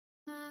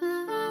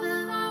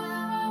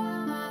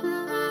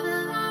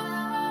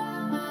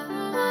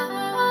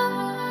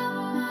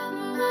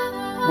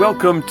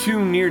Welcome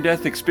to Near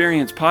Death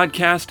Experience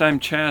Podcast.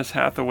 I'm Chaz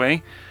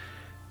Hathaway.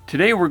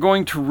 Today we're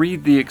going to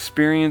read the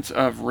experience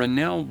of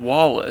Ranelle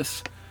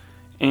Wallace.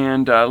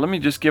 And let me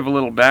just give a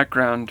little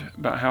background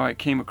about how I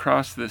came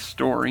across this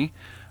story.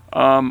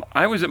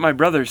 I was at my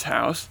brother's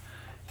house,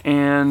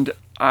 and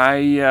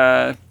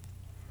I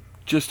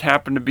just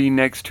happened to be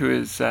next to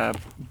his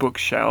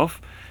bookshelf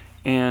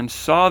and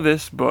saw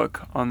this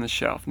book on the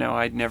shelf. Now,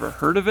 I'd never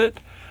heard of it.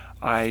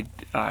 I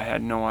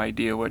had no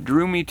idea what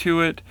drew me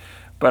to it,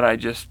 but I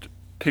just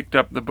picked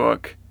up the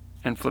book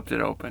and flipped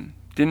it open.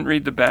 Didn't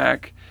read the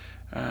back,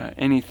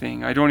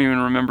 anything. I don't even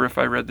remember if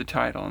I read the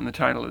title, and the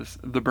title is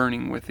The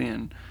Burning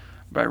Within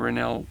by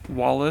Ranelle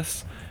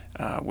Wallace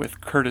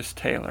with Curtis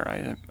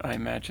Taylor. I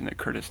imagine that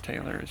Curtis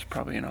Taylor is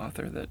probably an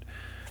author that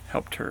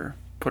helped her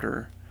put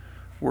her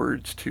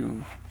words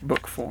to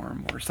book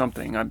form or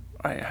something. I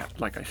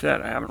like I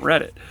said, I haven't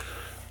read it.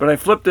 But I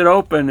flipped it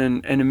open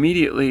and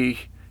immediately,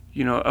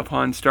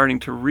 upon starting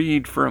to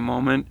read for a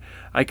moment,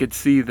 I could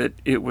see that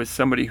it was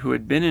somebody who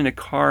had been in a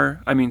plane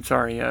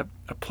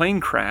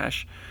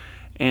crash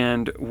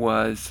and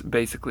was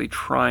basically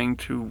trying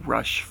to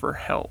rush for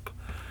help.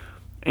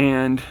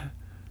 And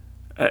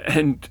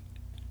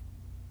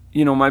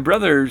my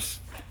brother's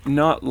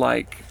not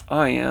like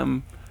I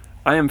am.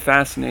 I am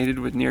fascinated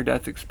with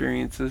near-death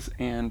experiences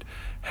and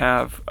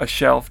have a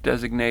shelf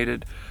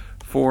designated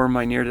for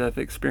my near-death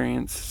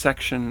experience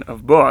section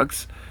of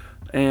books.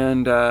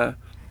 And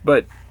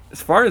but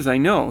as far as I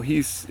know,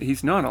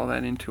 he's not all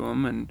that into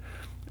them.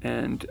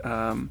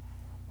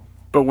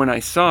 But when I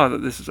saw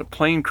that this is a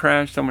plane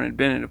crash, someone had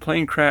been in a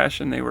plane crash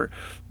and they were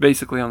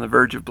basically on the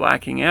verge of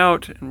blacking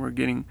out and were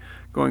going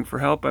for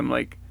help, I'm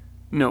like,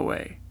 no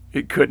way,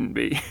 it couldn't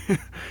be.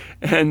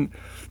 And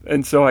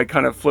so I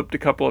kind of flipped a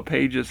couple of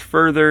pages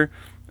further,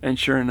 and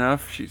sure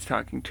enough, she's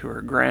talking to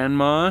her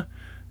grandma,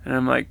 and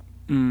I'm like,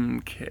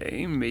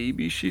 okay,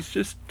 maybe she's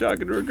just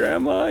talking to her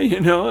grandma,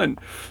 and then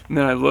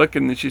I look,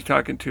 and then she's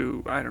talking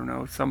to, I don't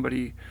know,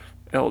 somebody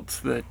else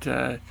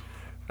that,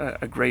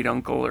 a great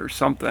uncle or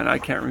something, I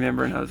can't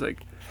remember, and I was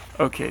like,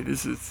 okay,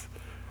 this is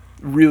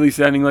really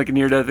sounding like a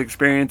near-death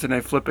experience, and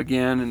I flip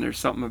again, and there's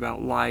something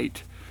about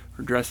light,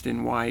 or dressed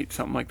in white,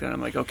 something like that.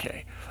 I'm like,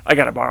 okay, I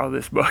gotta borrow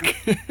this book.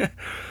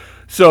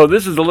 So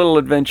this is a little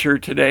adventure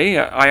today.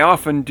 I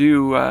often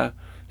do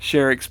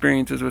share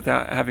experiences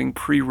without having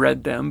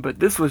pre-read them, but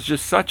this was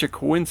just such a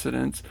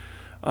coincidence.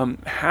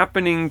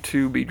 Happening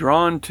to be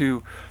drawn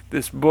to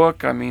this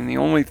book, I mean, the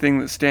only thing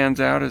that stands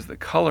out is the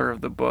color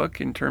of the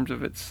book in terms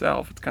of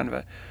itself. It's kind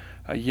of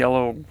a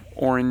yellow,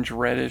 orange,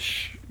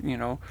 reddish,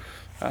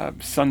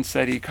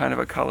 sunsetty kind of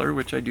a color,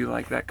 which I do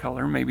like that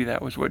color. Maybe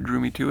that was what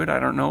drew me to it. I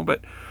don't know,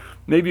 but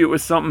maybe it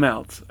was something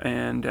else.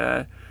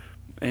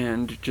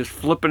 And just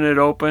flipping it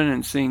open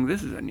and seeing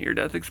this is a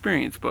near-death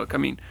experience book. I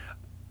mean,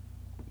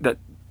 that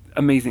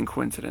amazing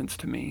coincidence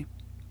to me,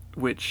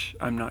 which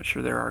I'm not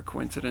sure there are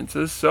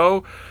coincidences.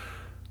 So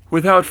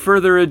without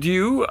further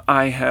ado,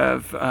 I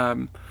have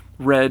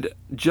read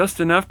just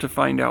enough to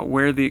find out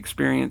where the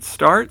experience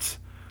starts.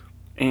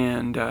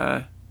 And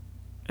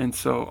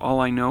so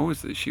all I know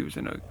is that she was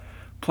in a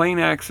plane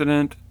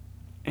accident,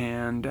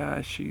 and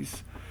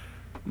she's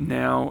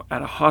now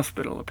at a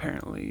hospital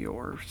apparently,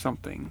 or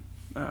something.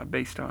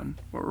 Based on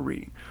what we're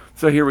reading.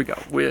 So here we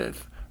go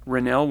with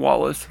Ranelle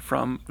Wallace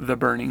from The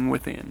Burning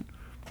Within.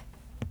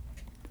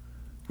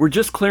 "We're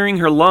just clearing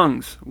her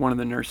lungs," one of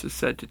the nurses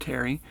said to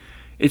Terry.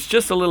 "It's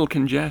just a little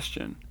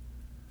congestion."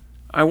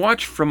 I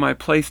watched from my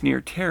place near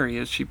Terry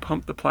as she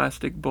pumped the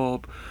plastic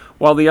bulb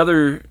while the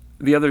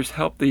others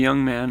helped the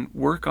young man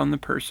work on the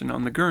person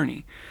on the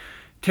gurney.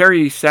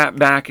 Terry sat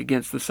back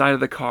against the side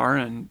of the car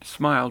and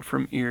smiled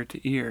from ear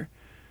to ear.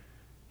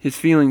 His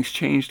feelings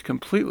changed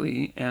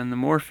completely, and the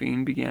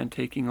morphine began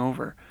taking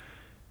over.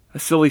 A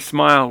silly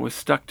smile was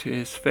stuck to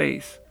his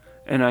face,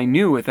 and I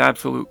knew with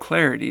absolute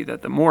clarity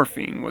that the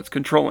morphine was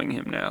controlling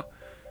him now.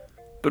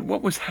 But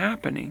what was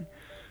happening?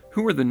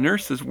 Who were the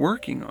nurses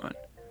working on?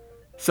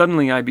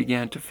 Suddenly I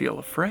began to feel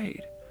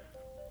afraid.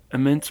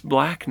 Immense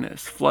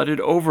blackness flooded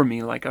over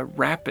me like a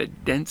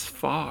rapid, dense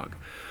fog.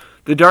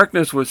 The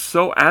darkness was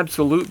so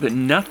absolute that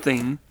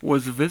nothing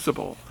was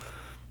visible,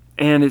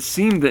 and it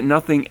seemed that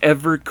nothing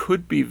ever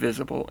could be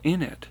visible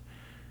in it.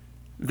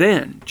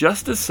 Then,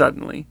 just as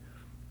suddenly,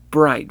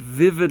 bright,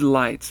 vivid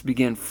lights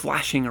began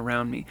flashing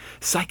around me,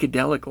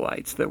 psychedelic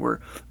lights that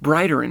were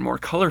brighter and more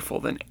colorful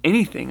than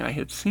anything I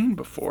had seen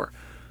before.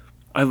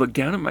 I looked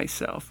down at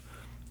myself,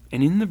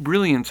 and in the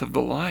brilliance of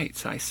the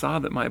lights, I saw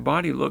that my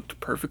body looked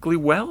perfectly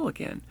well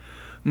again.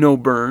 No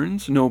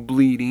burns, no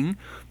bleeding.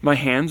 My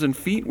hands and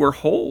feet were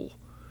whole.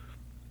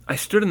 I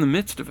stood in the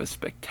midst of a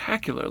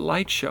spectacular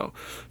light show,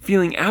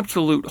 feeling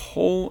absolutely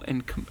whole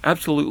and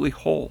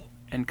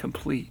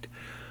complete.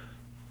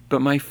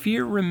 But my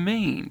fear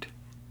remained.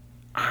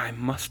 I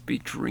must be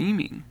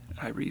dreaming,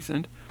 I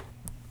reasoned.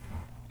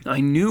 I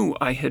knew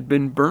I had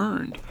been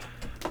burned.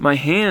 My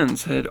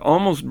hands had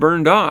almost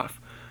burned off,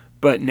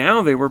 but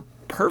now they were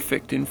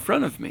perfect in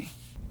front of me.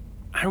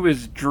 I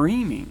was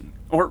dreaming.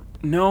 Or,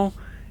 no,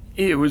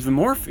 it was the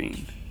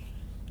morphine.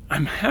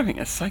 I'm having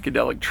a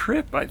psychedelic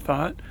trip, I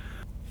thought.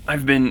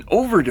 I've been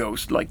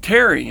overdosed like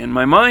Terry, and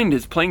my mind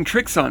is playing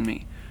tricks on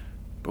me.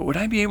 But would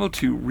I be able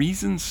to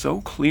reason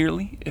so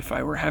clearly if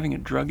I were having a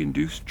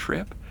drug-induced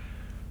trip?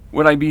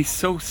 Would I be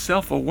so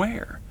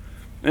self-aware?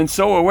 And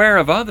so aware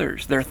of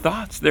others, their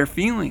thoughts, their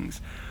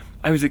feelings?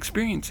 I was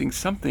experiencing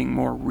something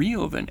more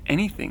real than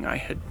anything I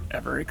had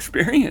ever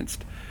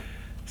experienced.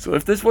 So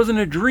if this wasn't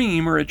a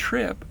dream or a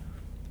trip,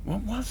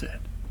 what was it?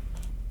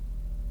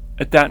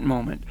 At that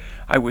moment,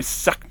 I was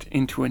sucked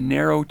into a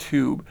narrow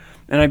tube,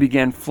 and I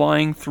began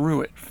flying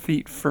through it,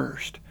 feet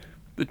first.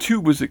 The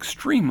tube was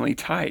extremely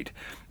tight,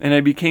 and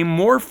I became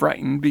more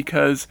frightened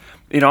because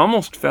it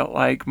almost felt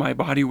like my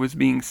body was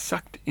being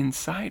sucked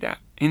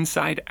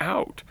inside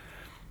out.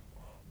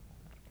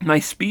 My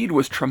speed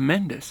was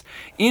tremendous,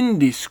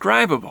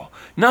 indescribable.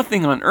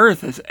 Nothing on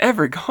earth has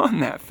ever gone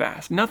that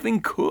fast.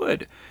 Nothing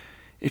could.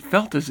 It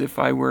felt as if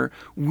I were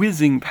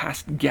whizzing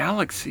past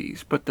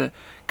galaxies, but the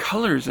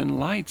colors and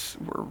lights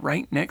were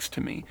right next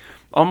to me,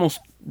 almost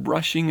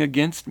brushing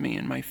against me,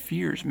 and my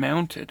fears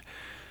mounted.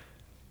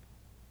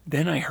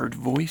 Then I heard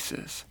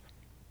voices.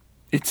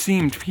 It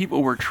seemed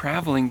people were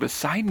traveling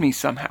beside me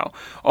somehow,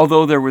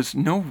 although there was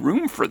no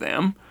room for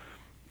them.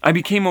 I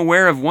became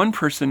aware of one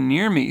person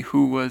near me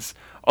who was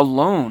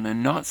alone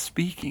and not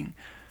speaking.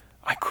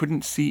 I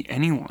couldn't see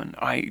anyone.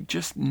 I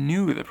just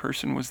knew the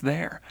person was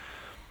there.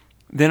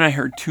 Then I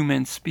heard two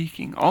men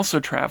speaking,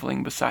 also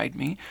traveling beside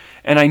me,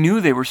 and I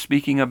knew they were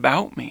speaking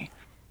about me.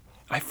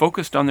 I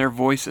focused on their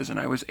voices, and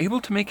I was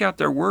able to make out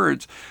their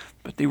words,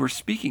 but they were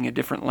speaking a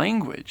different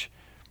language.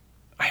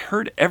 I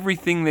heard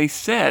everything they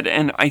said,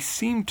 and I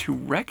seemed to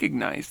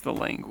recognize the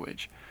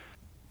language,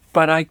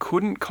 but I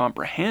couldn't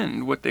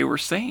comprehend what they were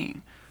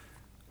saying.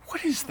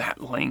 What is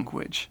that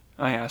language?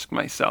 I asked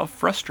myself,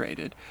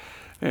 frustrated,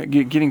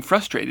 getting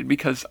frustrated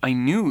because I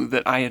knew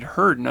that I had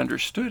heard and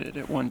understood it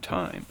at one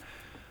time.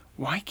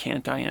 Why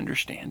can't I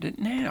understand it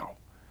now?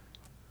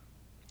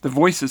 The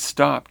voices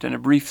stopped, and a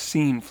brief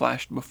scene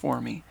flashed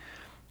before me.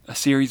 A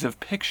series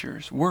of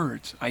pictures,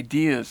 words,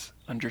 ideas,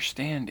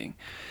 understanding.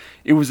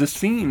 It was a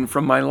scene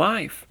from my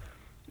life.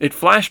 It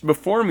flashed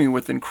before me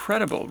with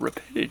incredible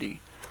rapidity.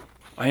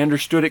 I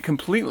understood it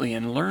completely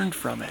and learned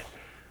from it.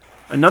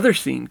 Another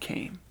scene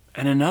came,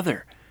 and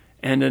another,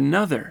 and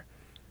another.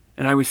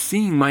 And I was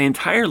seeing my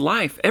entire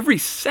life, every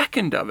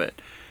second of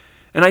it.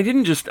 And I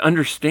didn't just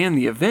understand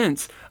the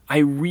events, I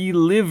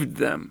relived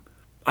them.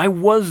 I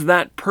was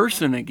that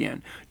person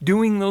again,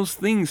 doing those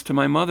things to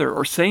my mother,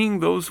 or saying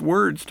those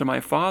words to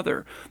my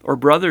father, or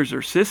brothers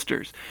or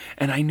sisters,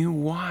 and I knew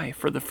why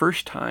for the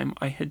first time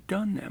I had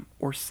done them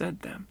or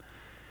said them.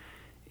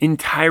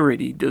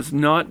 Entirety does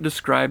not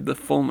describe the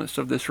fullness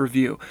of this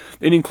review.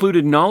 It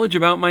included knowledge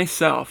about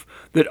myself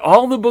that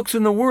all the books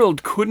in the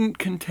world couldn't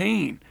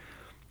contain.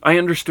 I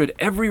understood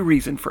every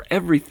reason for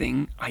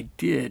everything I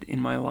did in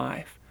my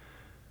life.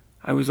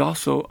 I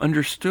also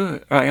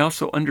understood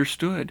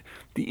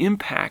the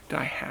impact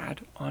I had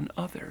on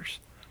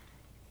others.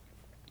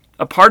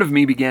 A part of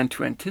me began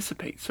to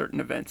anticipate certain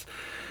events,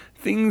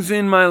 things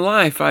in my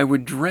life I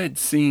would dread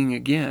seeing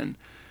again,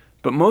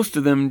 but most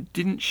of them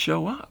didn't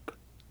show up.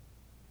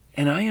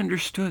 And I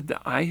understood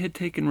that I had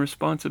taken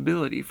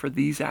responsibility for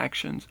these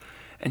actions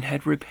and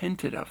had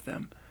repented of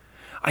them.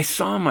 I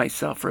saw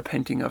myself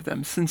repenting of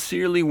them,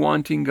 sincerely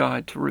wanting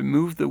God to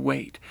remove the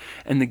weight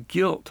and the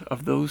guilt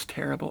of those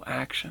terrible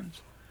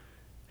actions.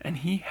 And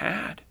He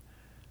had.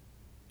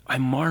 I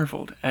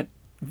marveled at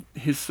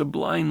His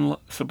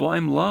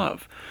sublime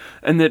love,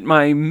 and that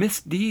my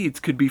misdeeds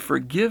could be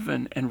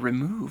forgiven and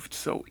removed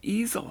so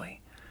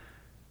easily.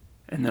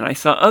 And then I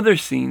saw other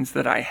scenes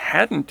that I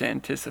hadn't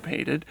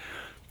anticipated,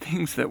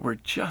 things that were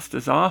just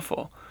as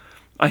awful.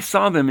 I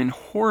saw them in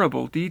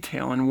horrible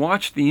detail and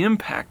watched the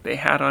impact they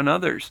had on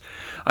others.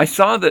 I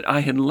saw that I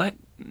had let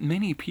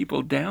many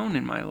people down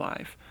in my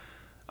life.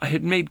 I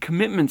had made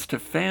commitments to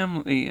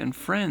family and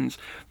friends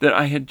that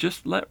I had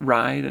just let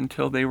ride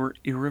until they were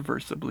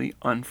irreversibly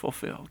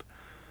unfulfilled.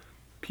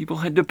 People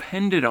had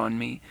depended on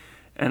me,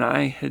 and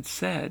I had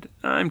said,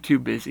 "I'm too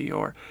busy,"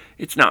 or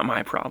 "it's not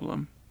my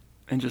problem,"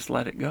 and just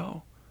let it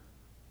go.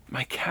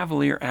 My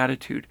cavalier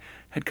attitude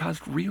had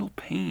caused real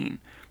pain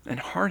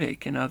and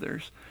heartache in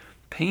others,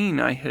 pain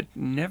I had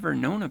never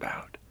known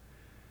about.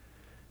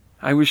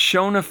 I was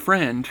shown a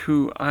friend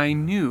who I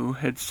knew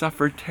had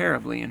suffered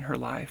terribly in her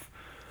life.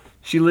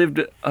 She lived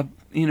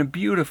in a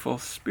beautiful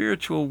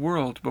spiritual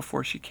world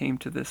before she came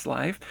to this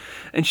life,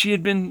 and she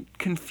had been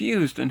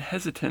confused and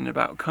hesitant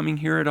about coming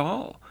here at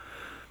all.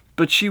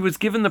 But she was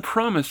given the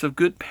promise of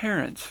good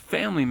parents,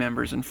 family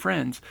members, and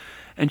friends,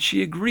 and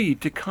she agreed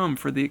to come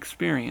for the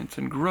experience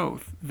and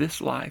growth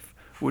this life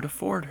would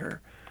afford her.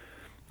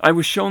 I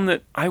was shown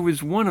that I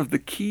was one of the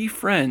key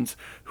friends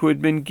who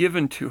had been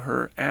given to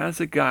her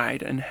as a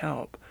guide and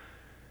help.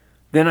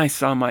 Then I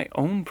saw my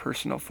own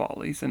personal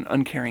follies and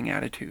uncaring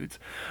attitudes.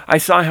 I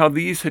saw how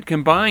these had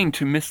combined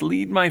to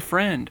mislead my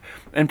friend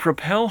and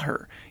propel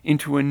her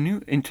into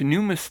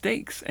new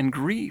mistakes and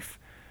grief.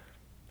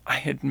 I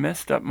had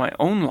messed up my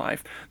own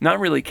life, not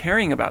really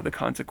caring about the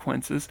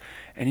consequences,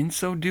 and in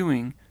so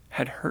doing,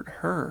 had hurt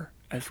her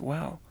as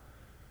well.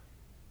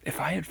 If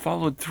I had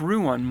followed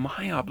through on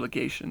my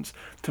obligations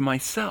to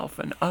myself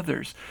and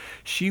others,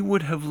 she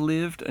would have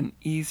lived an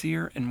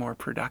easier and more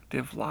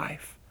productive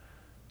life.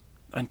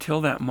 Until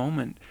that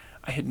moment,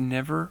 I had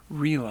never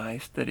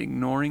realized that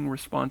ignoring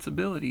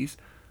responsibilities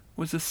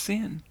was a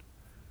sin.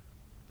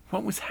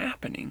 What was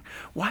happening?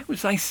 Why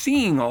was I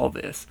seeing all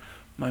this?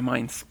 My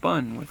mind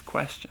spun with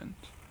questions.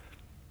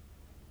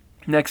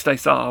 Next, I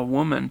saw a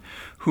woman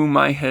whom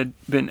I had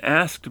been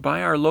asked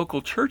by our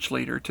local church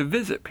leader to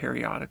visit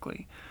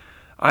periodically.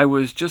 I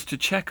was just to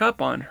check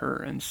up on her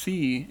and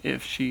see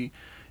if she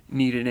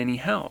needed any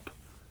help.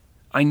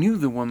 I knew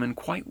the woman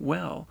quite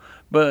well,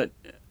 but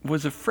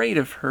was afraid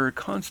of her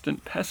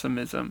constant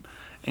pessimism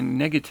and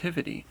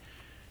negativity.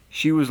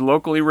 She was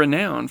locally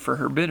renowned for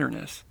her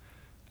bitterness.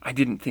 I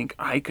didn't think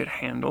I could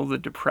handle the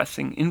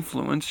depressing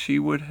influence she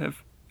would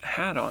have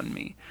had on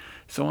me,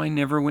 so I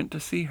never went to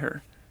see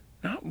her.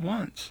 Not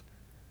once.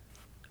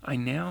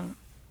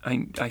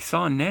 I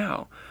saw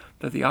now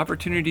that the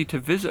opportunity to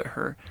visit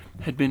her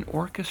had been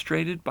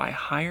orchestrated by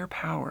higher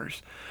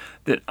powers,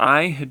 that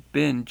I had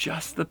been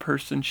just the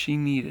person she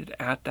needed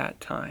at that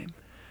time.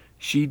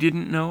 She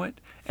didn't know it,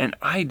 and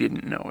I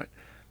didn't know it,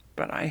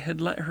 but I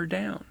had let her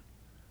down.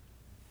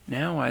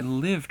 Now I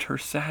lived her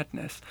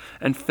sadness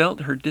and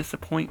felt her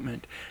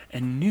disappointment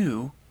and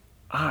knew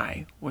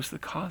I was the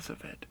cause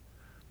of it.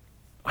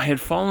 I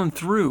had fallen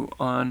through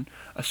on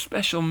a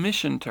special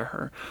mission to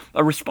her,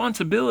 a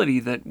responsibility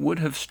that would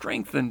have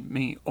strengthened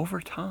me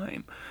over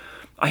time.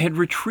 I had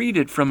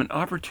retreated from an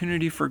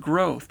opportunity for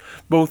growth,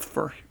 both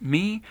for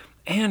me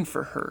and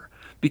for her,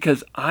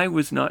 because I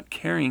was not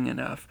caring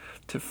enough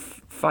to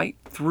fight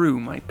through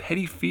my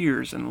petty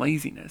fears and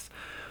laziness.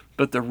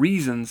 But the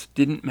reasons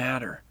didn't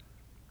matter.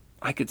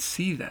 I could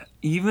see that,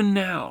 even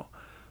now,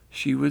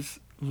 she was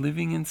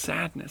living in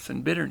sadness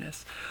and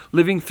bitterness,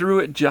 living through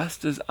it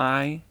just as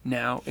I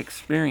now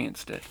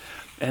experienced it,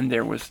 and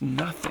there was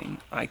nothing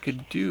I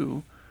could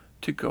do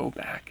to go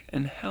back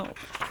and help.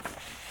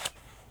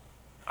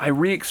 I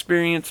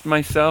re-experienced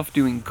myself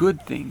doing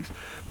good things,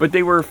 but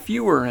they were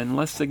fewer and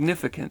less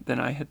significant than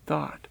I had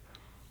thought.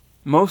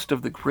 Most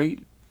of the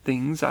great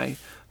things I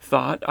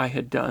thought I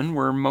had done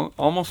were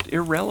almost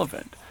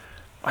irrelevant.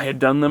 I had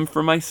done them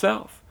for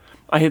myself.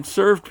 I had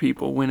served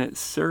people when it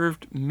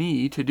served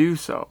me to do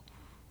so.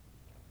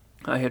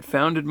 I had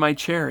founded my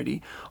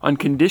charity on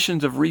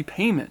conditions of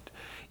repayment,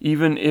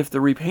 even if the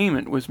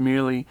repayment was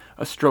merely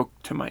a stroke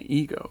to my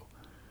ego.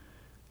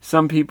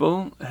 Some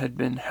people had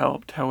been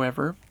helped,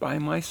 however, by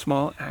my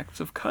small acts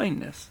of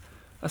kindness,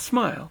 a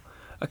smile,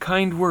 a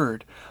kind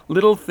word,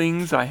 little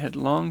things I had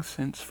long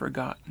since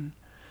forgotten.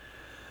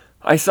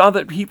 I saw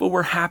that people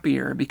were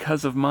happier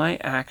because of my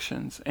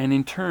actions and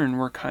in turn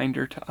were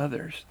kinder to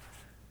others.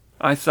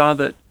 I saw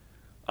that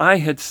I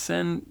had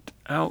sent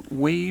out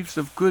waves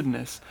of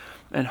goodness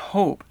and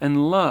hope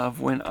and love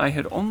when I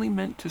had only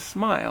meant to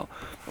smile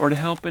or to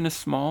help in a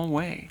small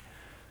way.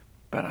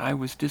 But I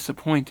was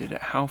disappointed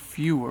at how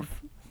few of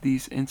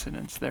these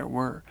incidents there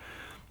were.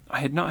 I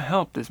had not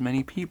helped as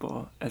many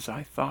people as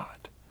I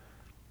thought.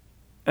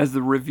 As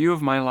the review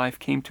of my life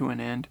came to an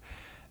end,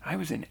 I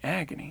was in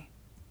agony.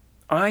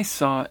 I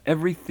saw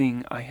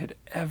everything I had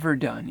ever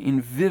done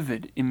in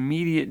vivid,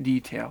 immediate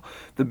detail,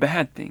 the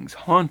bad things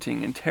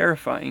haunting and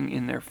terrifying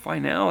in their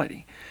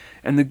finality,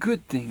 and the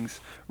good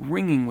things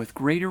ringing with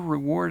greater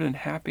reward and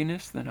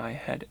happiness than I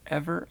had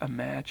ever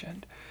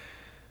imagined.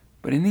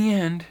 But in the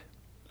end,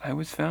 I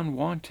was found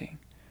wanting.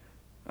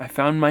 I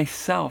found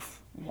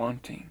myself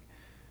wanting.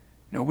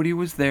 Nobody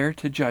was there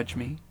to judge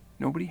me.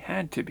 Nobody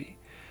had to be.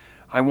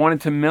 I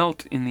wanted to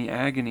melt in the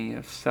agony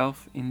of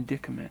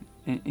self-indictment.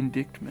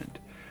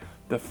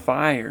 The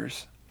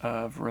fires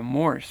of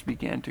remorse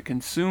began to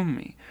consume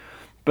me,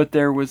 but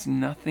there was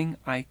nothing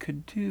I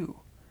could do.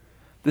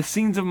 The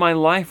scenes of my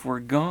life were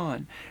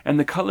gone, and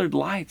the colored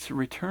lights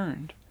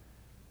returned.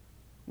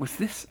 Was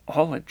this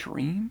all a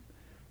dream?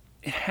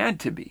 It had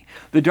to be.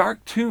 The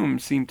dark tomb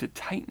seemed to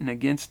tighten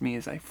against me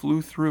as I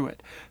flew through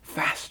it,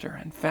 faster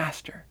and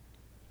faster.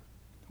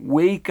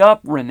 "Wake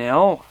up,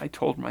 Ranelle," I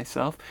told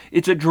myself.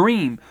 "It's a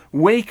dream.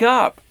 Wake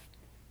up!"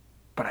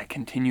 But I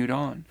continued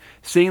on,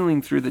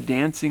 sailing through the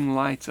dancing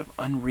lights of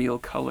unreal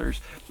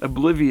colors,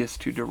 oblivious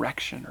to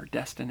direction or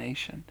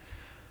destination.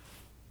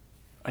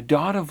 A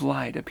dot of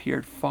light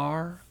appeared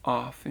far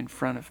off in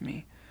front of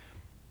me.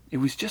 It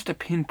was just a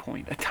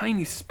pinpoint, a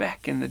tiny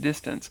speck in the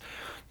distance,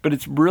 but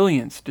its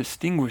brilliance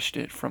distinguished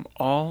it from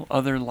all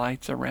other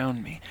lights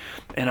around me,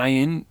 and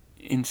I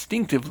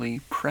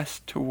instinctively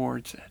pressed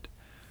towards it.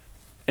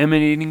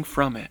 Emanating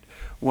from it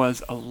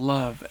was a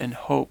love and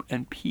hope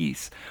and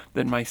peace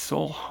that my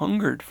soul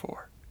hungered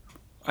for.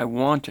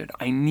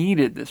 I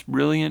needed this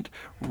brilliant,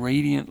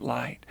 radiant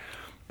light.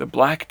 The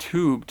black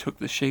tube took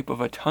the shape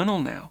of a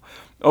tunnel now,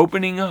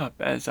 opening up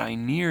as I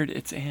neared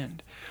its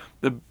end.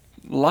 The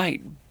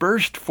light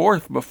burst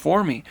forth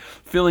before me,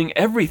 filling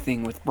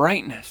everything with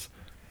brightness,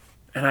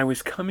 and I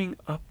was coming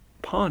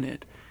upon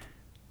it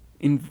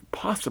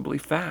impossibly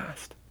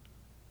fast.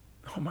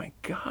 Oh my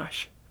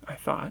gosh, I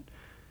thought.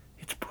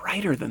 It's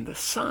brighter than the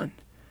sun.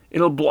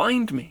 It'll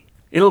blind me.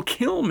 It'll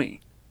kill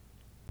me.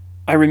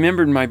 I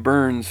remembered my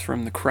burns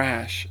from the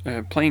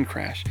plane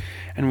crash,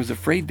 and was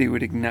afraid they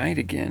would ignite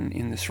again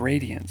in this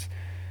radiance.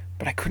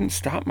 But I couldn't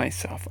stop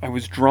myself. I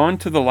was drawn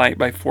to the light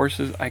by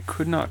forces I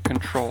could not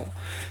control,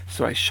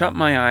 so I shut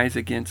my eyes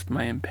against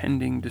my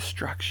impending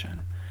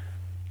destruction.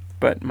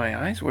 But my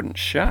eyes wouldn't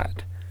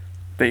shut.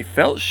 They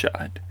felt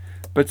shut,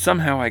 but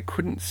somehow I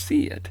couldn't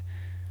see it.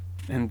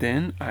 And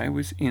then I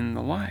was in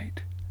the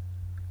light.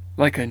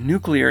 Like a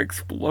nuclear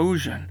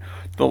explosion,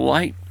 the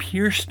light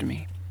pierced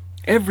me.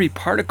 Every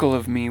particle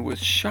of me was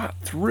shot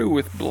through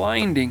with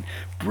blinding,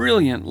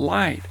 brilliant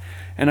light,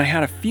 and I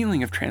had a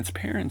feeling of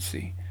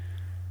transparency.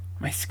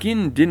 My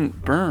skin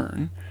didn't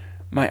burn.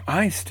 My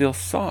eyes still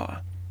saw.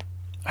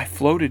 I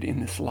floated in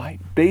this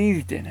light,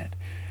 bathed in it,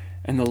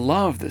 and the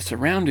love that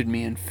surrounded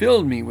me and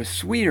filled me was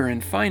sweeter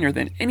and finer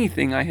than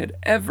anything I had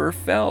ever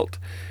felt.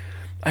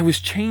 I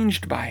was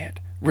changed by it,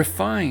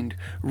 refined,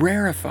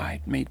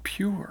 rarefied, made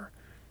pure.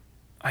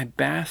 I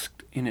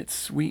basked in its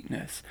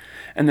sweetness,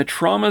 and the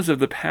traumas of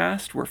the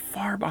past were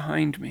far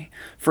behind me,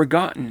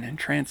 forgotten and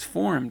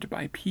transformed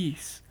by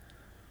peace.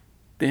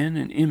 Then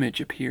an image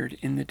appeared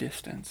in the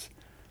distance.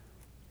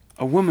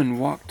 A woman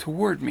walked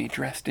toward me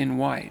dressed in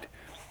white.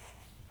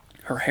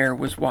 Her hair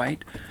was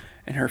white,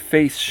 and her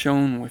face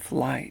shone with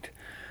light.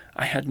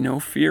 I had no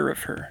fear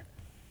of her.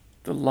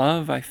 The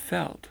love I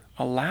felt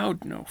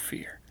allowed no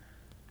fear.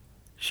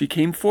 She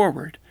came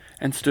forward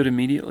and stood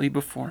immediately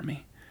before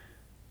me.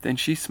 Then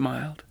she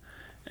smiled,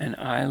 and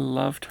I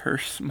loved her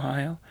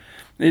smile.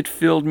 It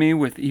filled me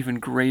with even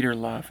greater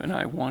love, and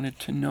I wanted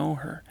to know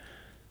her.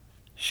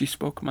 She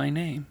spoke my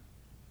name,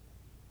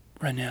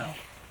 Ranelle.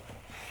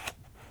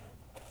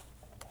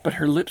 But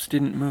her lips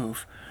didn't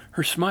move.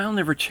 Her smile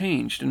never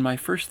changed, and my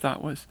first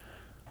thought was,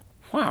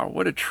 wow,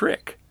 what a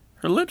trick.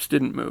 Her lips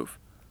didn't move.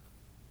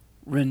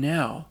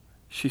 Ranelle,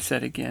 she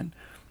said again,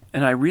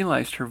 and I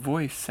realized her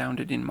voice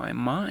sounded in my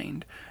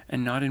mind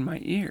and not in my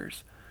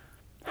ears.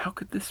 How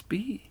could this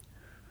be?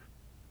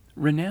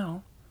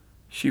 Ranelle,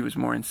 she was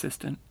more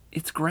insistent,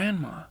 it's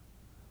Grandma.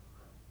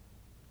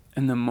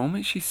 And the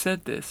moment she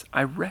said this,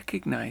 I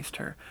recognized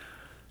her.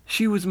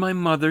 She was my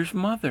mother's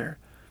mother,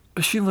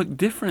 but she looked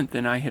different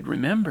than I had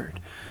remembered.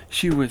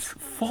 She was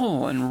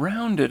full and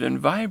rounded and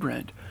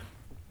vibrant.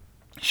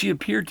 She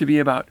appeared to be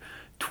about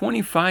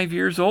 25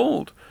 years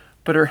old,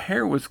 but her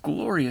hair was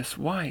glorious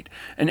white,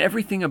 and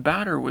everything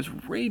about her was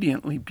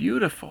radiantly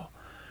beautiful.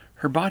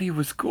 Her body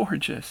was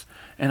gorgeous,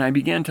 and I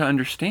began to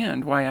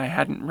understand why I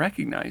hadn't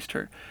recognized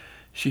her.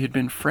 She had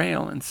been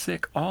frail and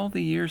sick all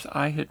the years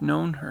I had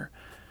known her.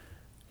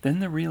 Then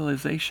the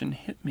realization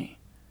hit me.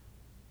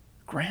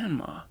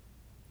 Grandma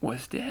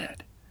was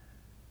dead.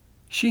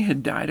 She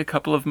had died a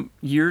couple of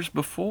years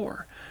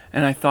before,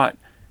 and I thought,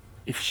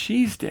 if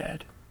she's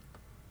dead,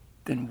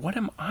 then what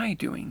am I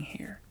doing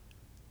here?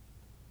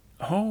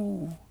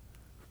 Oh,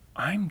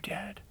 I'm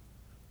dead.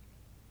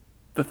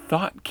 The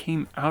thought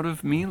came out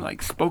of me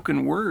like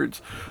spoken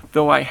words,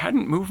 though I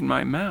hadn't moved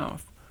my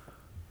mouth.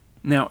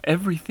 Now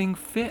everything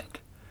fit.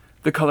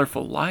 The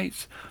colorful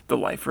lights, the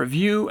life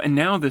review, and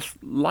now this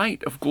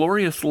light of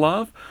glorious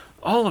love,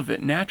 all of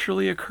it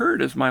naturally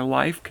occurred as my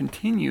life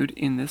continued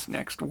in this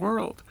next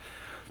world.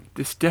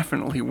 This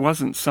definitely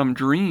wasn't some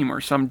dream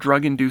or some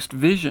drug-induced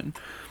vision.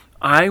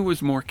 I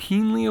was more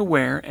keenly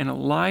aware and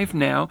alive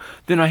now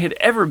than I had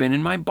ever been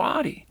in my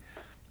body.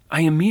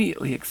 I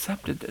immediately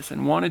accepted this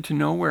and wanted to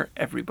know where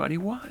everybody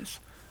was.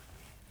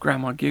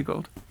 Grandma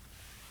giggled.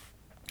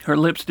 Her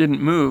lips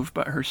didn't move,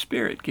 but her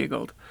spirit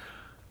giggled.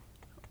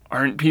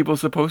 Aren't people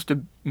supposed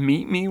to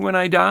meet me when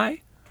I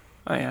die?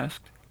 I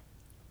asked.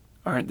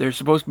 Aren't there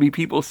supposed to be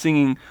people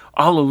singing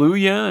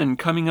Alleluia and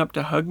coming up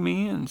to hug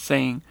me and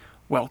saying,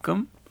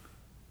 welcome?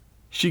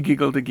 She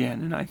giggled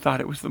again, and I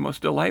thought it was the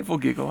most delightful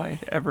giggle I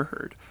had ever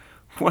heard.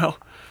 Well,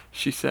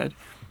 she said,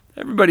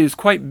 everybody is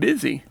quite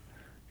busy.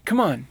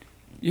 Come on,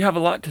 you have a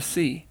lot to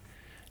see.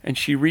 And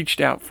she reached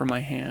out for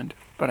my hand,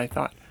 but I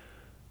thought,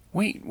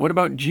 wait, what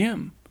about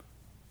Jim?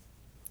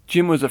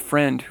 Jim was a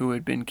friend who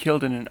had been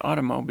killed in an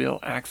automobile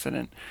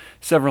accident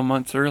several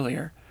months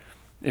earlier.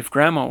 If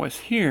Grandma was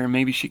here,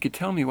 maybe she could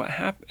tell me what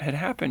had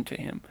happened to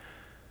him.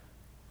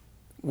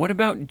 What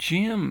about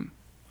Jim?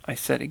 I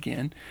said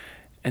again,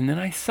 and then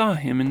I saw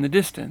him in the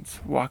distance,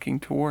 walking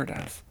toward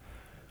us.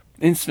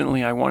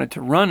 Instantly I wanted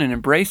to run and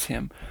embrace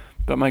him,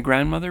 but my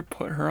grandmother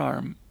put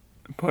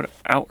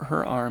out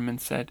her arm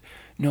and said,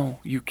 no,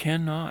 you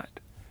cannot.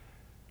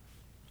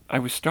 I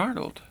was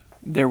startled.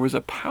 There was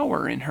a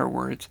power in her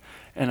words,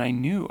 and I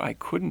knew I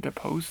couldn't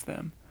oppose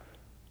them.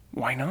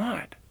 Why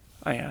not?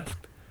 I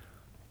asked.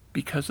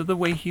 Because of the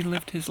way he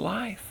lived his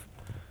life,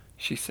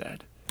 she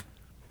said.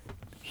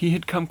 He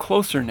had come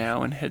closer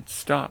now and had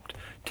stopped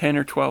 10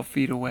 or 12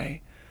 feet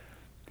away.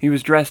 He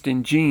was dressed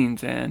in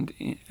jeans and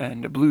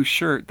a blue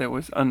shirt that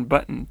was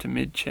unbuttoned to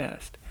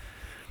mid-chest.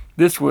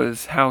 This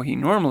was how he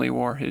normally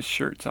wore his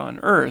shirts on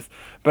Earth,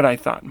 but I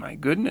thought, my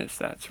goodness,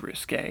 that's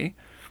risque.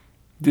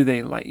 Do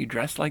they let you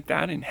dress like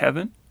that in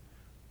heaven?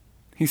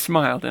 He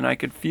smiled, and I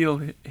could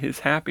feel his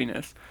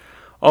happiness.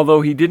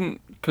 Although he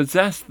didn't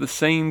possess the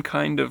same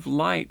kind of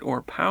light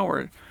or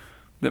power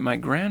that my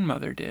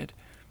grandmother did,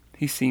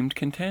 he seemed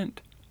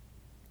content.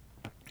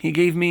 He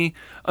gave me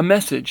a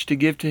message to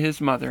give to his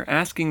mother,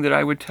 asking that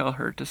I would tell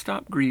her to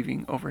stop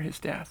grieving over his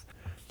death,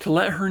 to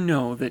let her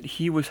know that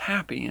he was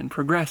happy and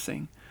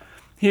progressing.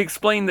 He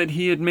explained that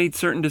he had made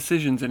certain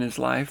decisions in his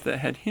life that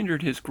had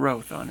hindered his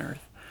growth on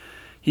earth.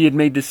 He had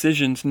made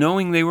decisions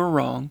knowing they were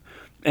wrong,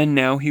 and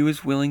now he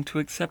was willing to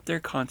accept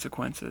their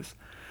consequences.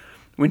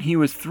 When he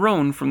was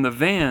thrown from the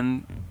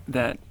van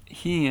that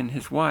he and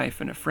his wife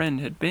and a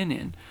friend had been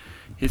in,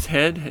 his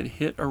head had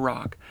hit a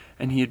rock,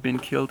 and he had been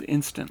killed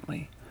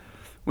instantly.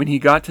 When he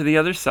got to the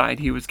other side,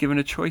 he was given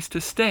a choice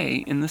to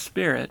stay in the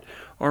spirit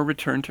or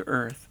return to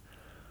earth.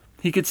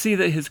 He could see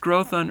that his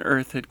growth on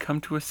earth had come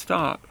to a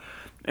stop,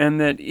 and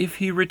that if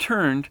he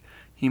returned,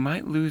 he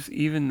might lose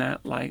even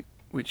that light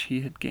which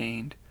he had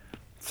gained.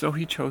 So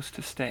he chose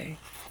to stay.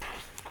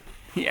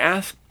 He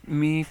asked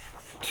me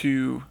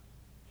to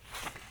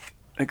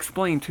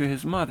explain to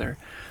his mother,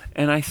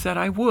 and I said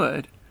I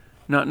would,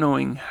 not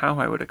knowing how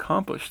I would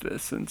accomplish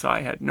this since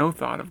I had no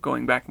thought of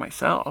going back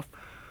myself.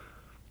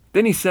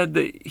 Then he said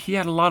that he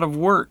had a lot of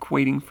work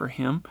waiting for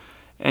him,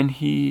 and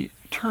he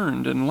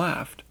turned and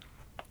left.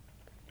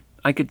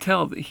 I could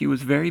tell that he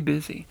was very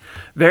busy,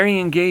 very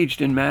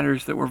engaged in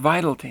matters that were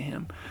vital to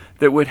him,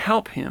 that would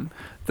help him,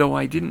 though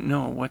I didn't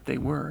know what they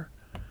were.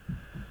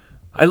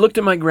 I looked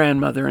at my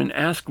grandmother and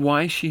asked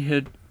why she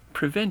had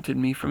prevented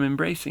me from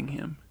embracing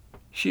him.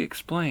 She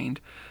explained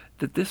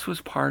that this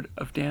was part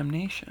of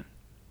damnation.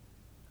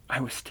 I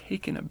was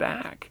taken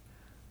aback.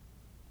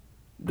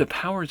 The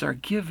powers are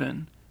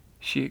given,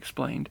 she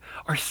explained,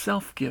 are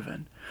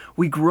self-given.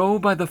 We grow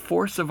by the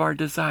force of our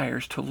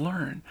desires to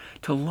learn,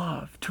 to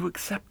love, to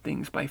accept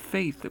things by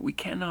faith that we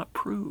cannot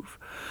prove.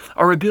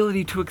 Our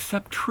ability to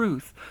accept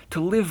truth, to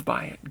live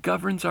by it,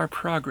 governs our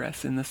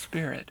progress in the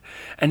Spirit,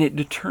 and it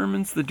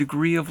determines the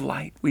degree of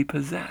light we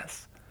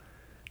possess.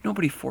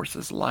 Nobody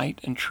forces light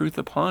and truth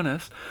upon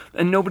us,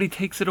 and nobody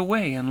takes it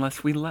away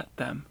unless we let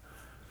them.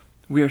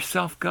 We are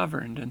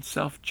self-governed and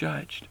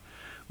self-judged.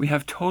 We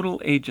have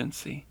total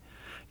agency.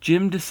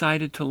 Jim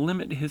decided to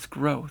limit his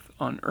growth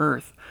on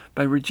earth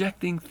by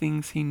rejecting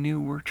things he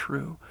knew were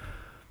true.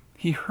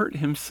 He hurt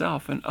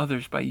himself and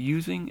others by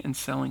using and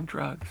selling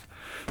drugs.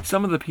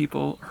 Some of the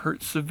people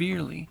hurt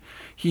severely.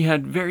 He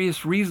had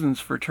various reasons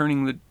for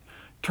turning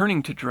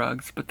to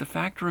drugs, but the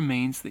fact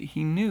remains that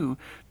he knew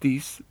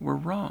these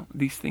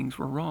things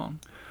were wrong.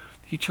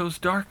 He chose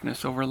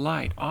darkness over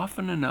light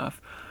often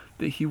enough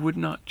that he would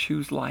not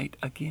choose light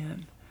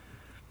again.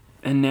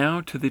 And now,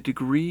 to the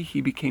degree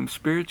he became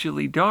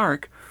spiritually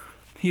dark,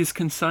 he is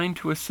consigned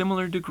to a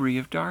similar degree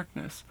of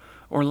darkness,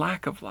 or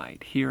lack of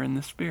light, here in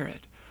the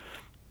Spirit.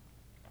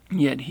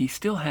 Yet he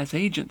still has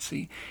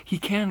agency. He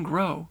can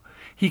grow.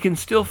 He can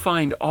still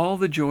find all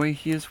the joy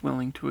he is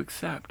willing to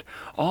accept,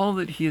 all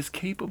that he is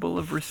capable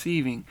of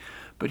receiving,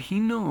 but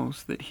he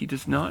knows that he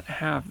does not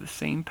have the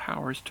same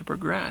powers to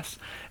progress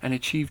and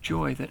achieve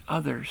joy that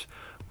others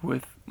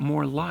with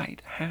more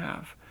light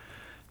have.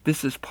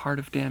 This is part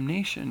of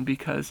damnation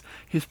because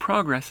his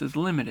progress is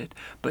limited,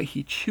 but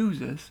he's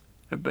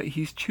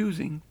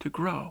choosing to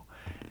grow,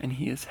 and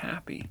he is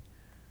happy.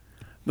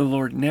 The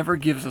Lord never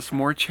gives us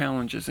more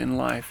challenges in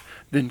life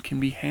than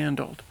can be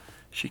handled,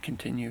 she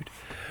continued.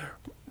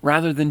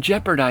 Rather than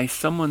jeopardize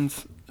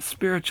someone's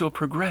spiritual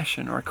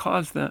progression or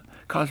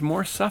cause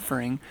more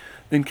suffering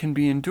than can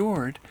be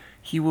endured,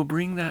 he will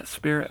bring that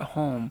spirit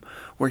home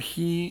where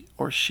he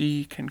or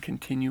she can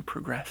continue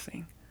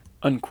progressing.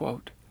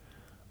 Unquote.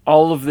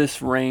 All of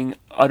this rang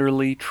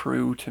utterly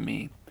true to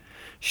me.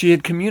 She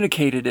had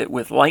communicated it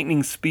with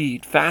lightning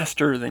speed,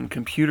 faster than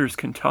computers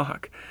can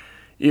talk.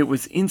 It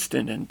was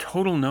instant and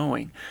total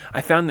knowing.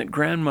 I found that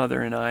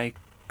grandmother and I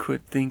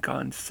could think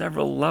on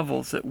several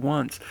levels at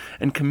once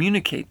and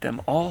communicate them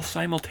all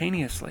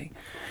simultaneously.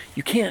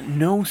 You can't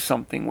know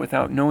something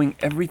without knowing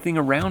everything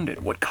around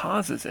it, what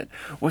causes it,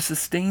 what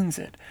sustains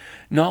it.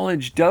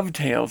 Knowledge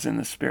dovetails in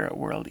the spirit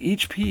world,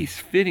 each piece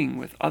fitting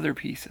with other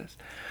pieces.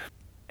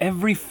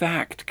 Every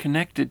fact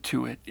connected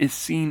to it is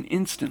seen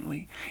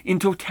instantly, in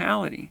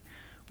totality.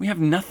 We have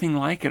nothing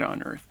like it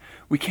on earth.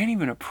 We can't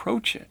even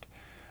approach it.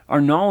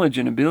 Our knowledge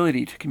and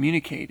ability to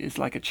communicate is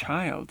like a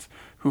child's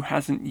who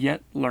hasn't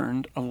yet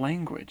learned a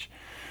language.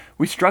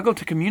 We struggle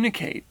to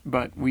communicate,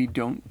 but we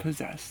don't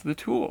possess the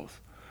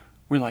tools.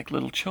 We're like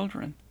little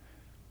children.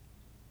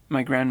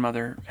 My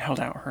grandmother held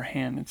out her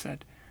hand and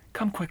said,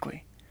 "Come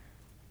quickly."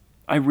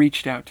 I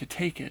reached out to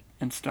take it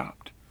and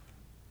stopped.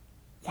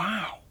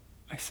 "Wow,"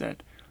 I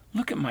said.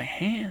 "Look at my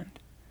hand."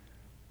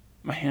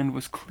 My hand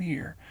was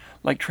clear,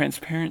 like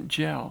transparent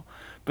gel,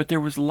 but there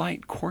was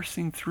light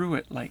coursing through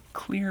it like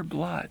clear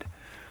blood.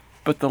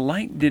 But the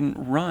light didn't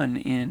run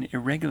in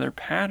irregular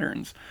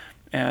patterns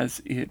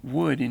as it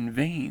would in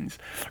veins.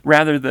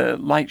 Rather, the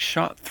light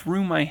shot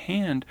through my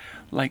hand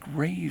like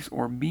rays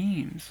or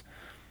beams.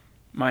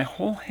 My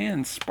whole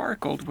hand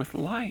sparkled with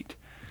light.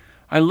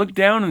 I looked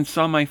down and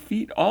saw my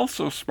feet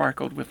also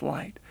sparkled with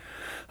light.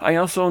 I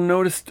also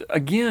noticed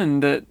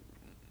again that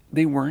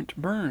they weren't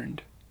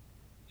burned.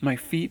 My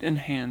feet and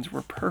hands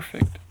were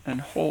perfect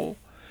and whole.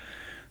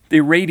 They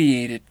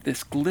radiated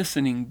this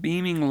glistening,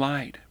 beaming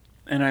light,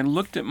 and I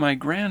looked at my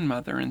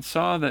grandmother and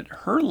saw that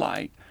her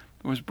light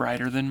was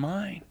brighter than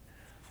mine.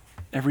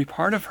 Every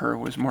part of her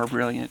was more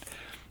brilliant.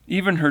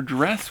 Even her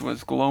dress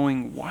was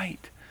glowing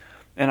white,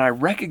 and I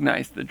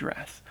recognized the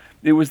dress.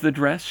 It was the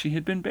dress she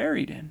had been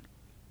buried in.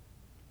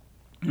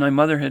 My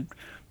mother had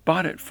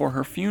bought it for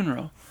her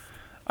funeral.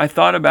 I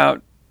thought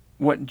about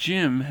what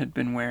Jim had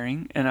been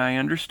wearing, and I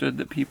understood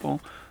that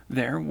people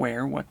there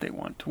wear what they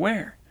want to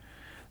wear.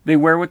 They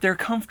wear what they're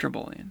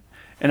comfortable in,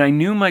 and I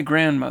knew my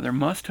grandmother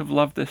must have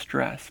loved this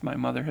dress my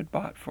mother had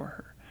bought for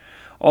her.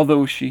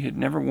 Although she had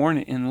never worn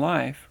it in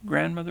life,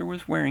 grandmother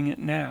was wearing it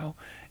now,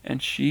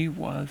 and she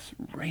was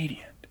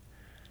radiant.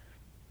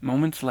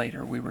 Moments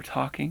later, we were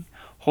talking,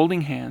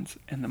 holding hands,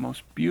 and the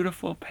most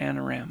beautiful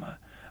panorama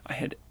I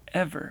had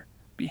ever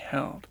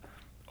beheld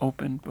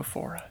opened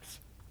before us.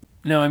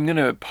 Now I'm going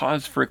to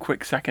pause for a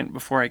quick second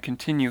before I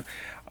continue.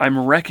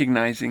 I'm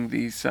recognizing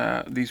these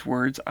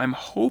words. I'm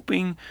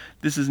hoping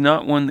this is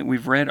not one that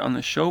we've read on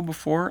the show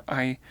before.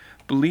 I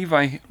believe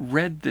I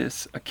read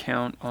this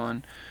account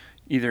on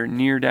either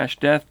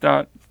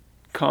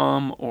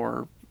near-death.com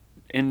or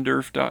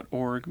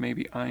ndurf.org,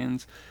 maybe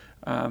IONS.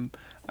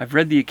 I've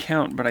read the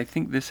account, but I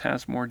think this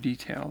has more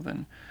detail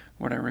than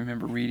what I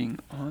remember reading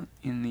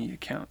in the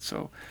account.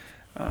 So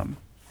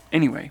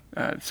anyway,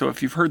 so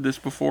if you've heard this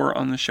before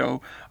on the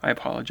show, I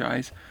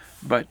apologize,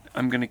 but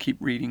I'm going to keep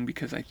reading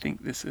because I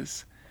think this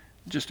is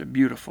just a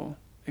beautiful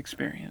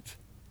experience.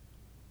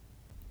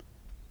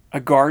 A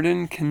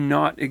garden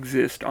cannot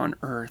exist on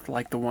earth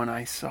like the one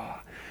I saw.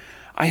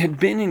 I had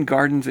been in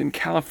gardens in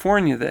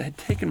California that had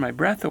taken my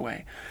breath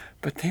away,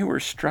 but they were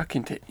struck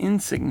into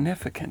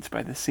insignificance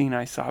by the scene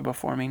I saw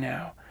before me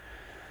now.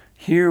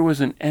 Here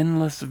was an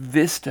endless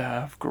vista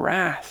of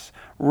grass,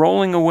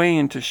 rolling away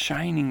into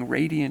shining,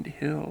 radiant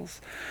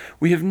hills.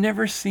 We have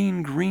never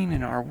seen green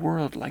in our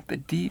world like the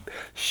deep,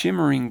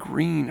 shimmering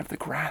green of the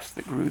grass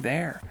that grew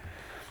there.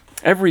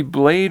 Every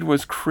blade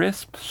was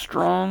crisp,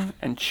 strong,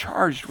 and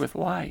charged with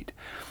light.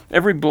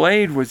 Every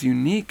blade was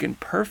unique and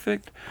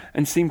perfect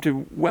and seemed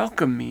to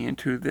welcome me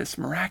into this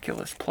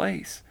miraculous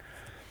place.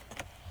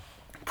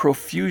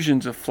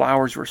 Profusions of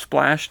flowers were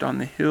splashed on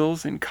the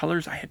hills in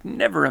colors I had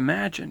never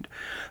imagined.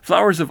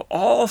 Flowers of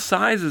all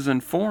sizes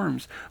and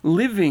forms,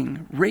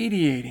 living,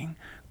 radiating,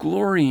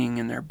 glorying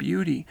in their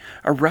beauty,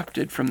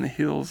 erupted from the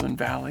hills and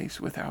valleys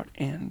without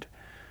end.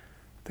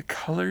 The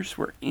colors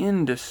were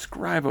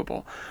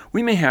indescribable.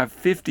 We may have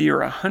 50 or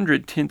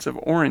 100 tints of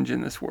orange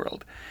in this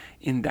world.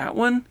 In that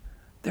one,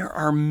 there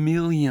are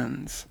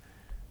millions.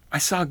 I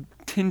saw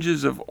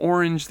tinges of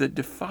orange that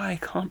defy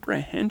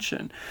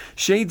comprehension,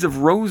 shades of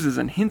roses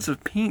and hints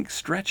of pink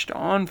stretched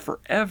on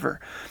forever,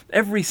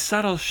 every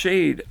subtle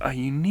shade a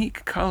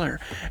unique color,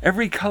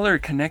 every color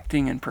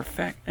connecting in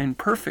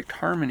perfect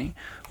harmony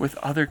with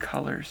other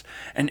colors,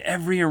 and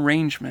every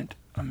arrangement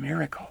a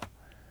miracle.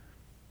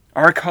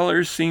 Our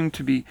colors seemed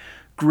to be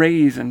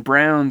grays and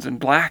browns and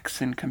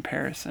blacks in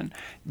comparison,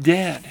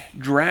 dead,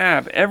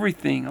 drab,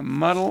 everything a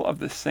muddle of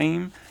the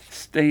same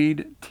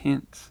staid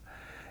tints.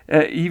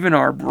 Even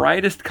our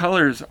brightest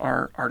colors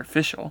are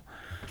artificial.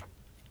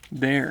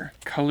 Their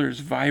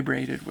colors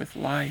vibrated with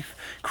life,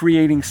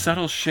 creating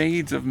subtle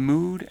shades of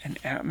mood and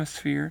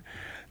atmosphere.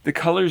 The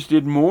colors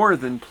did more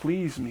than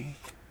please me.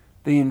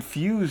 They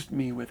infused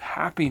me with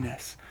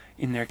happiness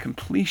in their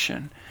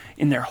completion,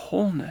 in their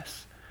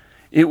wholeness.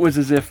 It was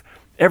as if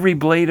every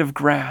blade of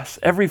grass,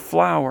 every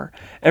flower,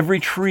 every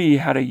tree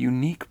had a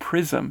unique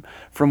prism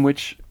from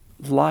which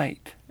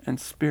light and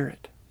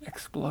spirit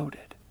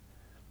exploded.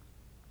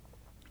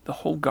 The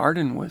whole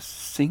garden was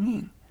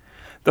singing.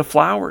 The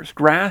flowers,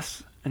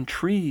 grass, and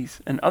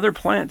trees, and other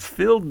plants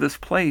filled this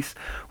place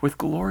with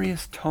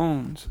glorious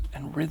tones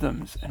and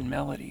rhythms and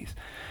melodies.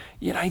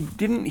 Yet I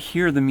didn't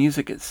hear the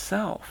music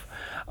itself.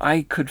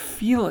 I could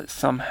feel it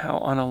somehow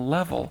on a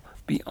level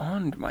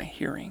beyond my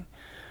hearing.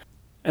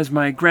 As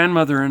my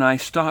grandmother and I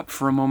stopped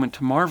for a moment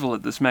to marvel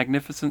at this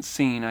magnificent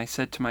scene, I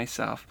said to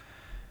myself,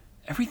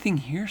 "Everything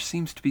here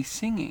seems to be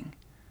singing,"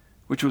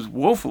 which was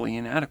woefully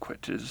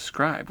inadequate to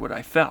describe what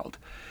I felt.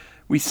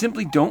 We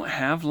simply don't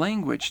have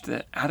language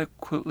that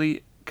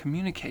adequately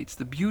communicates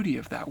the beauty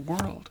of that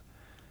world.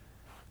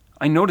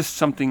 I noticed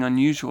something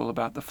unusual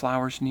about the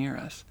flowers near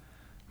us.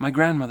 My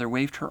grandmother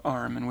waved her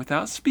arm and,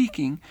 without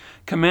speaking,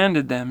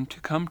 commanded them to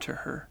come to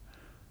her.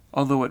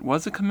 Although it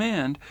was a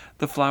command,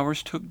 the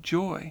flowers took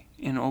joy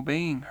in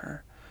obeying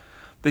her.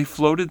 They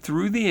floated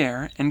through the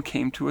air and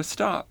came to a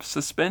stop,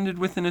 suspended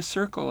within the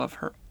circle of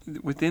her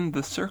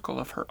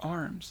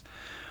arms.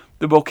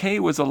 The bouquet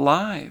was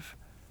alive.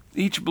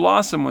 Each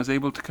blossom was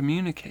able to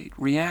communicate,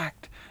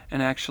 react,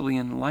 and actually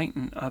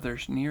enlighten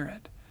others near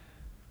it.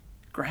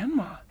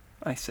 "Grandma,"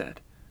 I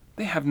said,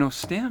 "they have no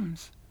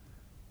stems."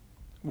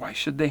 "Why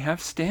should they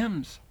have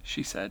stems?"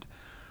 she said.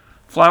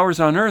 "Flowers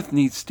on earth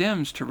need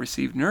stems to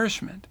receive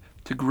nourishment,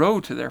 to grow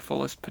to their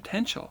fullest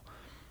potential.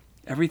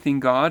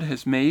 Everything God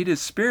has made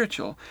is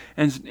spiritual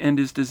and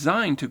is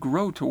designed to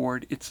grow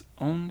toward its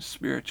own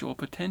spiritual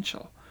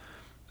potential.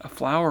 A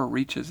flower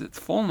reaches its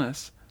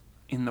fullness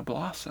in the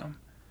blossom.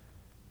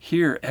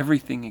 Here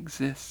everything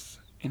exists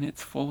in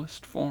its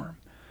fullest form.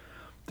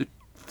 The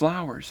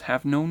flowers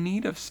have no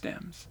need of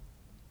stems,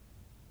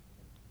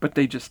 but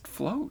they just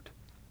float.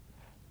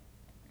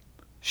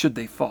 Should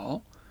they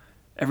fall,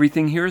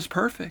 everything here is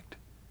perfect.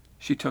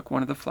 She took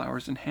one of the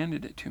flowers and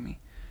handed it to me.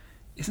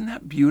 "Isn't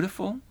that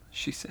beautiful?"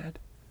 she said.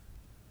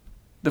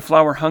 The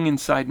flower hung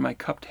inside my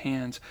cupped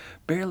hands,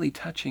 barely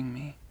touching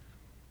me.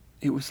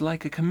 It was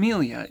like a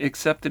camellia,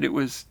 except that it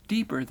was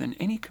deeper than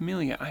any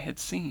camellia I had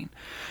seen,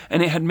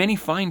 and it had many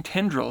fine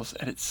tendrils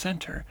at its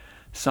center,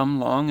 some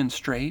long and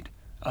straight,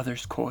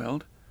 others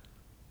coiled.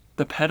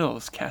 The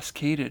petals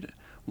cascaded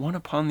one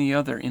upon the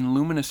other in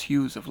luminous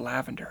hues of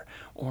lavender,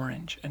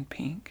 orange, and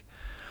pink.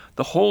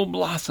 The whole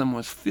blossom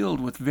was filled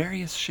with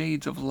various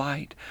shades of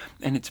light,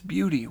 and its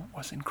beauty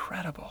was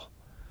incredible.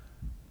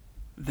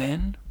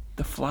 Then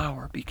the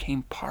flower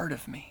became part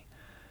of me.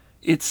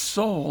 Its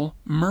soul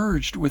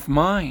merged with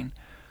mine.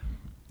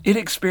 It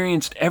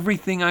experienced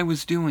everything I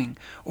was doing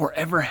or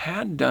ever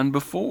had done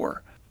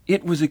before.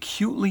 It was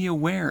acutely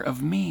aware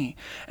of me,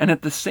 and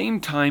at the same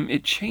time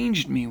it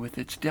changed me with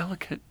its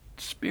delicate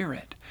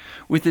spirit,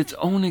 with its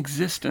own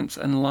existence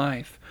and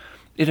life.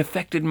 It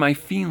affected my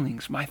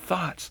feelings, my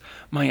thoughts,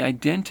 my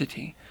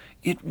identity.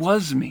 It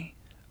was me.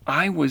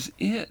 I was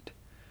it.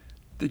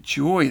 The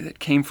joy that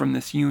came from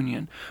this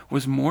union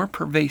was more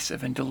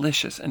pervasive and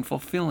delicious and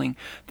fulfilling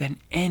than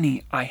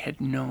any I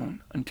had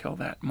known until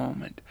that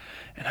moment,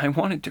 and I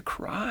wanted to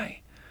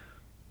cry.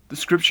 The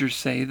scriptures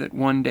say that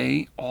one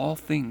day all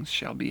things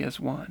shall be as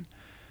one.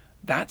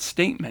 That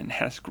statement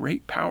has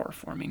great power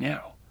for me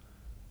now.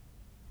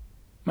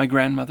 My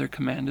grandmother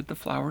commanded the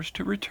flowers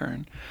to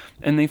return,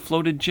 and they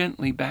floated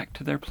gently back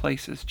to their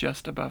places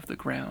just above the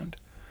ground.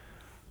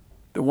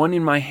 The one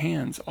in my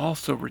hands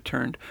also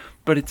returned,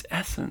 but its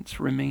essence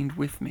remained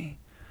with me.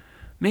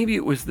 Maybe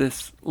it was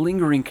this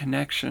lingering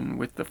connection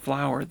with the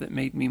flower that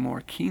made me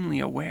more keenly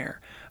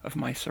aware of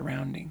my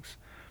surroundings.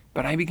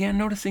 But I began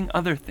noticing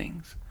other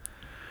things.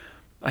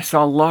 I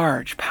saw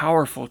large,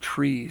 powerful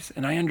trees,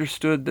 and I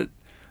understood that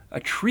a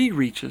tree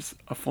reaches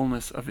a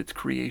fullness of its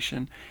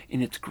creation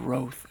in its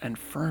growth and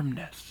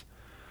firmness.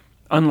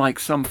 Unlike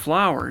some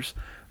flowers,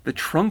 the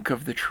trunk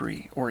of the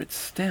tree, or its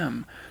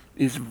stem,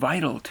 is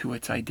vital to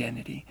its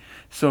identity,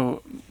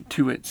 so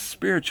to its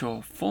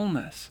spiritual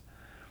fullness.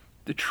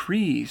 The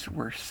trees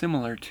were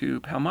similar to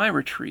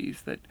palmyra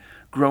trees that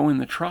grow in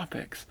the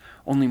tropics,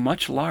 only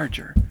much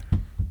larger.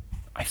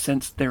 I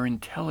sensed their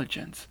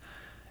intelligence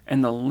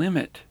and the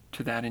limit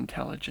to that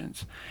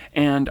intelligence,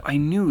 and I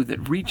knew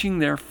that reaching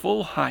their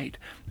full height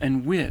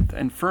and width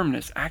and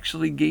firmness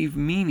actually gave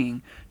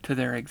meaning to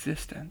their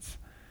existence.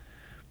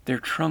 Their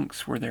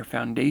trunks were their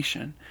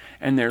foundation,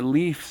 and their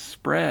leaf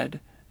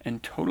spread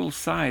and total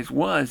size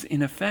was,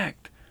 in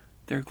effect,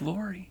 their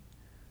glory.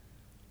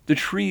 The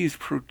trees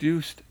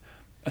produced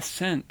a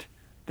scent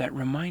that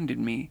reminded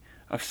me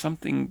of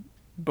something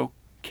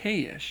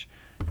bouquet-ish,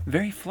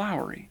 very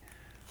flowery.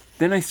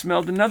 Then I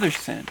smelled another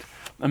scent,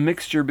 a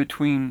mixture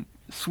between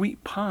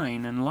sweet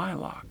pine and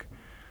lilac.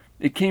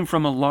 It came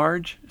from a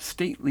large,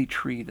 stately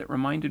tree that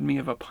reminded me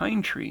of a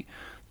pine tree,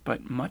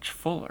 but much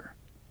fuller.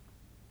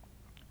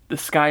 The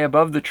sky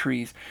above the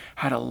trees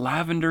had a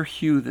lavender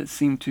hue that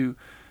seemed to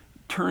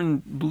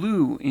turn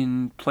blue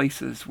in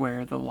places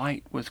where the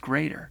light was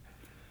greater.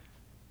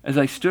 As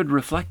I stood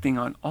reflecting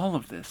on all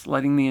of this,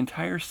 letting the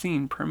entire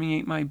scene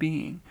permeate my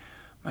being,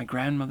 my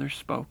grandmother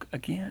spoke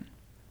again.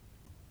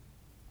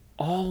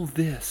 All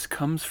this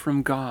comes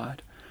from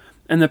God,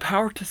 and the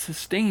power to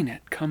sustain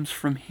it comes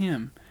from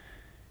Him.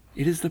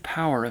 It is the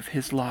power of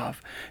His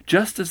love.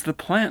 Just as the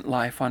plant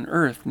life on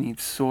earth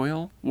needs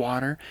soil,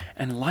 water,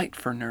 and light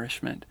for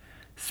nourishment,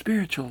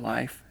 spiritual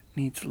life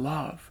needs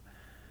love.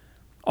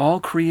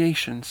 All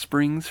creation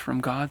springs from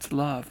God's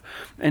love,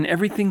 and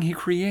everything He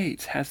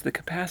creates has the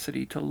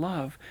capacity to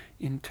love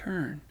in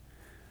turn.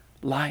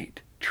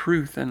 Light,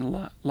 truth,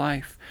 and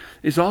life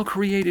is all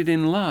created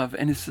in love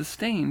and is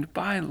sustained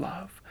by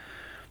love.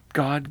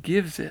 God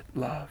gives it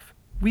love.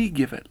 We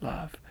give it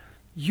love.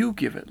 You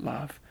give it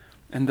love.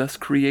 And thus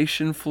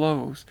creation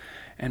flows.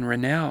 And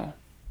Ranelle,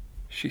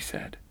 she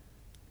said,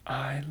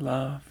 I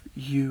love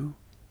you.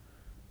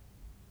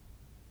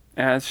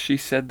 As she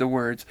said the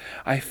words,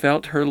 I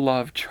felt her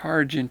love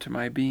charge into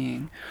my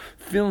being,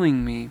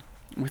 filling me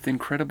with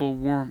incredible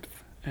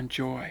warmth and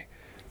joy.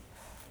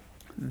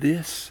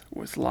 This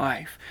was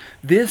life.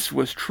 This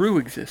was true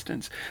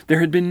existence.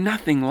 There had been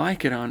nothing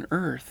like it on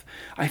earth.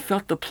 I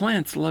felt the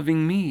plants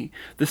loving me,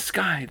 the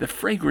sky, the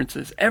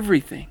fragrances,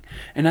 everything.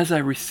 And as I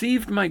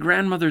received my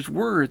grandmother's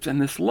words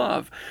and this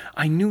love,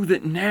 I knew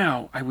that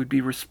now I would be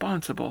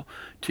responsible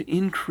to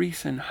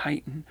increase and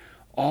heighten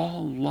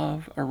all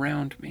love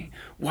around me,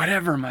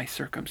 whatever my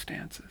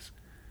circumstances.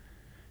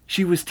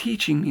 She was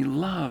teaching me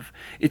love,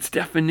 its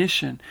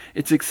definition,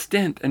 its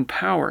extent and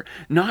power,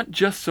 not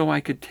just so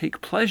I could take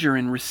pleasure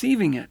in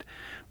receiving it,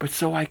 but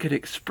so I could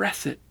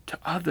express it to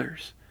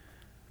others.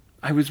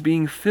 I was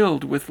being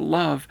filled with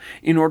love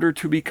in order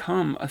to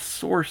become a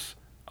source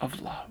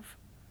of love.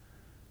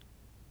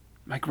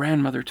 My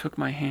grandmother took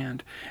my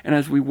hand, and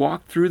as we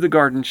walked through the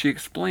garden, she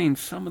explained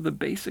some of the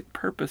basic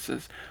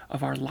purposes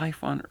of our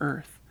life on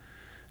earth.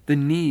 The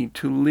need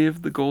to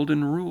live the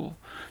golden rule,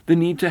 the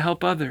need to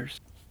help others,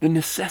 the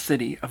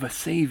necessity of a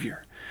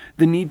Savior,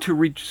 the need to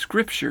read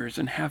scriptures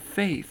and have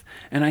faith.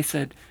 And I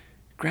said,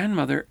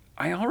 Grandmother,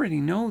 I already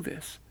know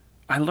this.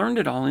 I learned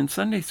it all in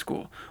Sunday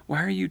school.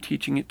 Why are you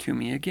teaching it to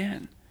me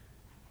again?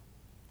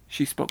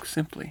 She spoke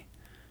simply.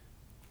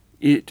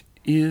 It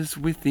is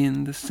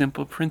within the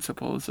simple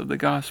principles of the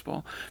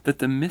gospel that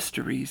the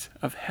mysteries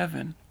of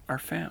heaven are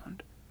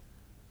found.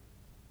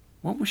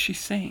 What was she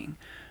saying?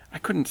 I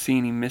couldn't see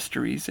any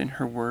mysteries in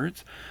her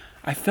words.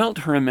 I felt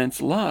her immense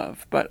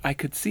love, but I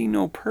could see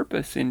no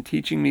purpose in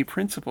teaching me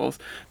principles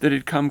that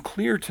had come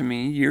clear to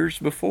me years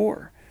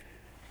before.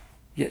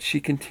 Yet she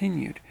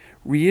continued,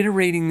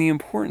 reiterating the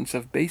importance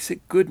of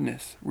basic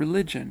goodness,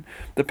 religion,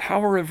 the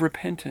power of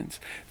repentance,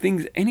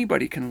 things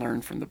anybody can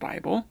learn from the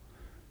Bible.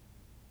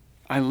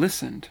 I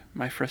listened,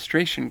 my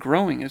frustration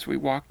growing as we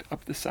walked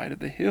up the side of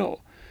the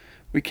hill.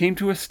 We came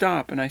to a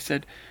stop, and I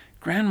said,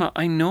 Grandma,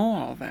 I know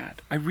all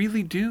that. I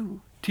really do.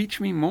 Teach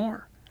me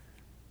more.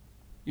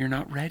 You're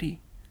not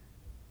ready.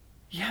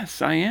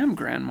 Yes, I am,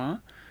 Grandma.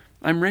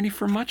 I'm ready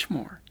for much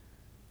more.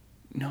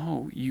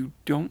 No, you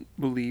don't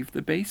believe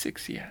the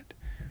basics yet.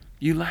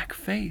 You lack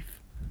faith.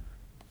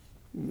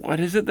 What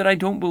is it that I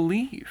don't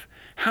believe?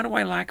 How do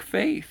I lack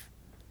faith?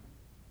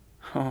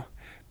 Oh,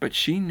 but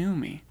she knew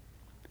me.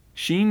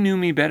 She knew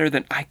me better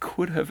than I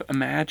could have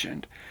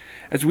imagined.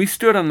 As we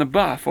stood on the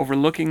bluff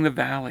overlooking the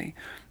valley,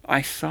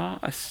 I saw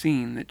a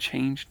scene that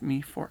changed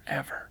me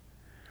forever.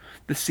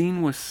 The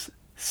scene was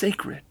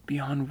sacred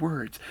beyond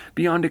words,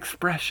 beyond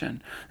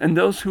expression, and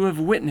those who have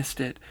witnessed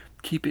it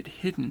keep it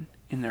hidden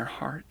in their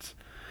hearts.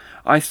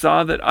 I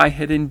saw that I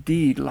had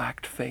indeed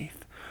lacked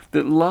faith,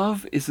 that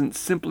love isn't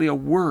simply a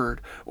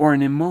word or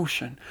an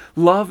emotion.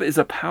 Love is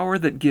a power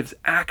that gives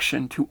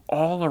action to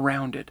all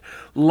around it.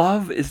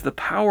 Love is the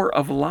power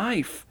of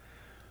life.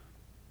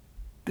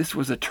 This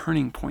was a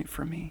turning point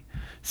for me,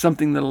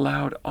 something that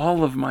allowed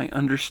all of my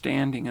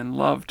understanding and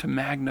love to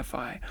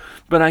magnify.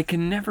 But I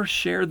can never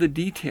share the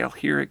detail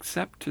here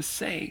except to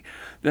say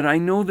that I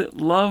know that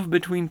love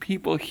between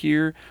people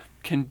here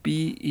can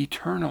be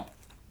eternal.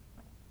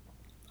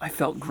 I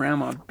felt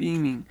Grandma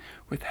beaming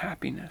with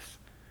happiness.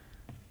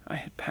 I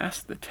had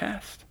passed the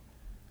test.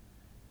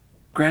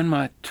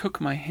 Grandma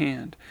took my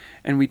hand,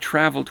 and we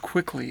traveled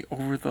quickly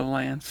over the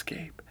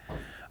landscape.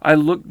 I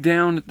looked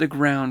down at the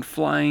ground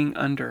flying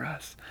under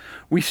us.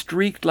 We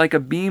streaked like a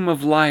beam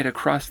of light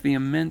across the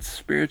immense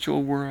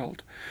spiritual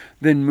world,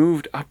 then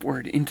moved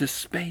upward into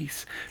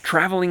space,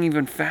 traveling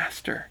even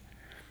faster.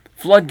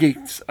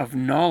 Floodgates of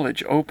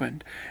knowledge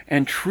opened,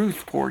 and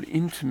truth poured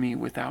into me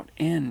without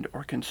end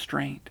or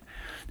constraint.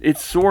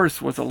 Its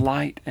source was a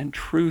light and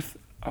truth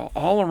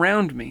all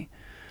around me.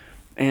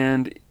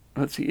 And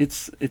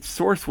its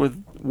source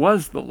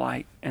was the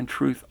light and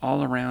truth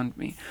all around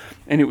me.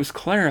 And it was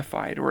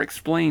clarified or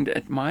explained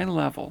at my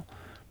level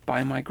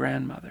by my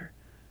grandmother.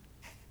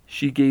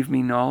 She gave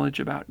me knowledge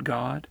about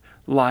God,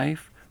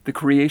 life, the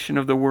creation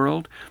of the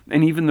world,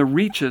 and even the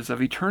reaches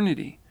of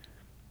eternity.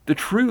 The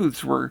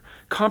truths were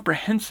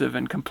comprehensive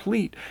and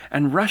complete,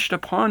 and rushed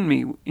upon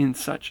me in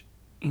such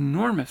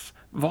enormous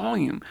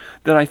volume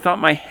that I thought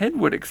my head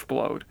would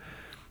explode.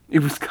 It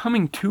was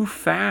coming too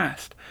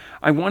fast.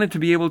 I wanted to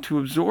be able to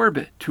absorb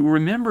it, to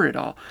remember it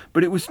all,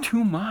 but it was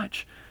too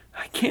much.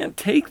 I can't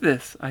take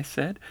this, I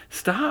said.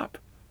 Stop.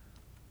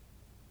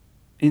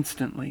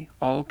 Instantly,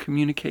 all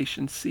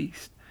communication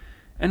ceased,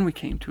 and we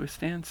came to a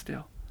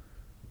standstill.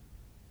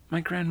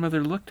 My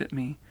grandmother looked at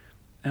me,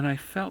 and I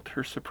felt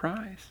her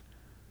surprise.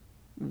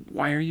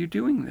 Why are you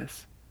doing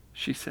this?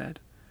 She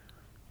said.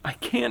 I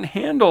can't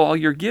handle all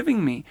you're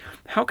giving me.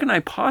 How can I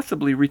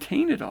possibly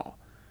retain it all?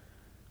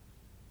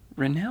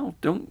 Ranelle,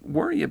 don't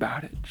worry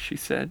about it, she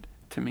said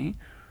to me.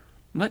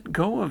 Let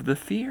go of the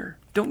fear.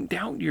 Don't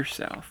doubt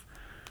yourself.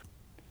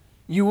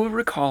 You will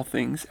recall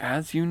things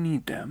as you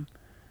need them,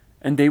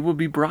 and they will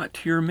be brought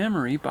to your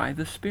memory by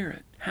the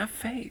Spirit. Have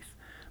faith.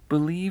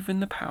 Believe in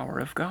the power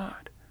of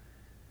God.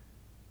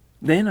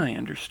 Then I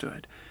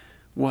understood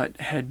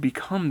what had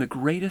become the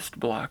greatest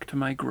block to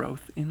my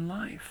growth in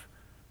life.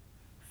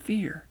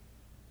 Fear.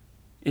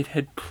 It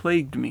had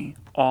plagued me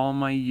all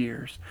my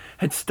years,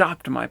 had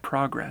stopped my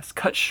progress,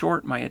 cut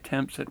short my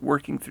attempts at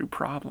working through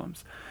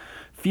problems.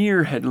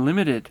 Fear had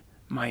limited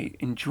my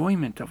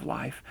enjoyment of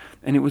life,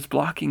 and it was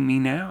blocking me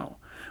now.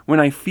 When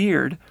I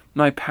feared,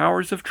 my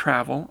powers of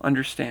travel,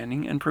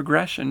 understanding, and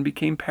progression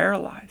became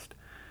paralyzed.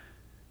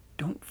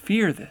 Don't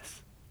fear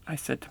this, I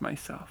said to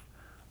myself.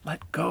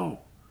 Let go.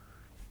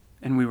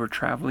 And we were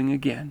traveling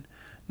again,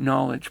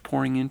 knowledge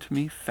pouring into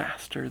me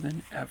faster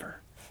than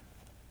ever.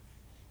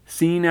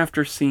 Scene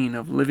after scene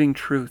of living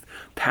truth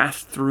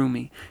passed through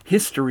me.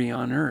 History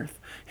on earth,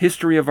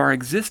 history of our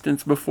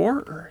existence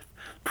before earth,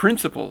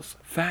 principles,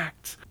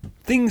 facts,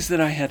 things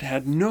that I had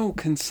had no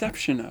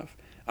conception of.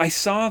 I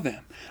saw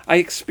them. I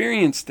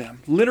experienced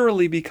them,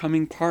 literally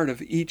becoming part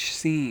of each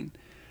scene.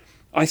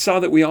 I saw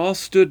that we all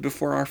stood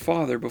before our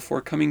Father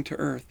before coming to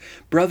earth,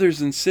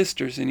 brothers and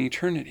sisters in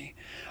eternity.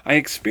 I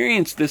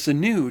experienced this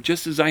anew,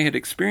 just as I had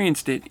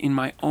experienced it in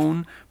my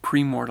own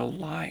premortal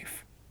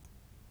life.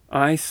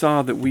 I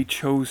saw that we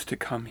chose to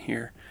come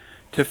here,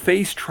 to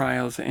face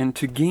trials and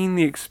to gain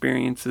the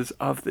experiences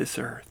of this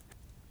earth.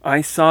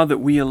 I saw that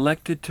we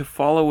elected to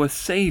follow a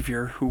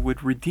Savior who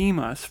would redeem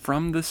us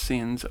from the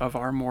sins of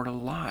our mortal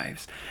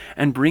lives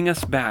and bring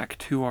us back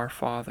to our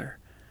Father.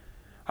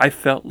 I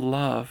felt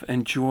love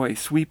and joy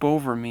sweep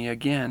over me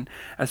again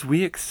as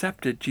we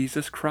accepted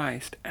Jesus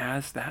Christ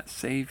as that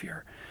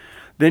Savior.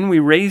 Then we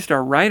raised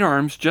our right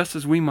arms just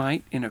as we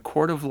might in a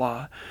court of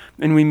law,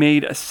 and we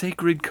made a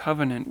sacred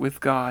covenant with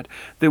God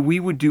that we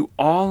would do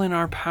all in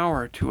our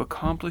power to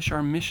accomplish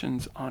our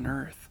missions on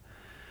earth.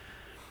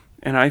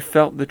 And I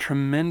felt the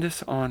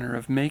tremendous honor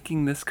of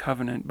making this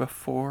covenant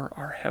before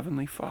our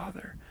Heavenly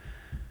Father.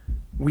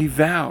 We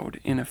vowed,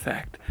 in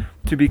effect,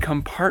 to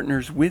become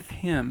partners with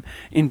Him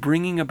in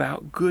bringing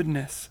about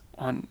goodness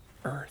on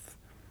earth.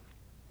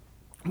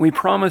 We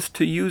promised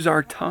to use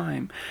our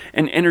time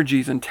and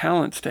energies and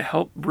talents to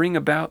help bring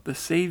about the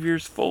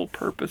Savior's full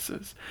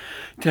purposes,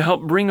 to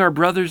help bring our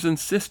brothers and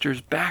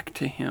sisters back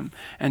to Him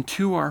and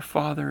to our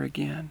Father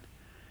again.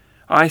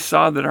 I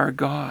saw that our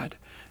God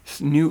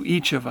knew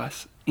each of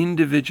us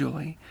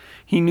individually.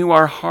 He knew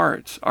our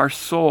hearts, our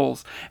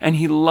souls, and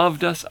He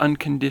loved us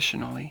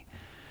unconditionally.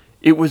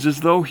 It was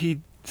as though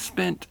He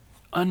spent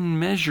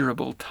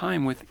unmeasurable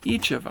time with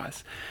each of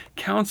us,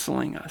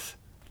 counseling us,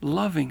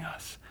 loving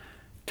us.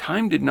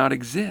 Time did not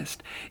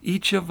exist.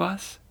 Each of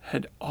us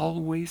had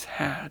always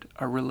had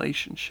a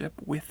relationship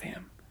with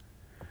Him.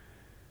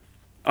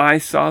 I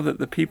saw that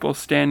the people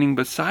standing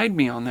beside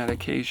me on that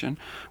occasion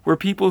were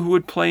people who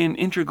would play an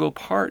integral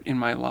part in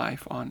my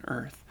life on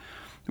earth.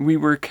 We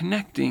were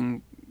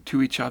connecting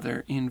to each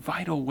other in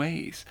vital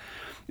ways.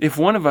 If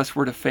one of us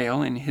were to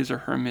fail in his or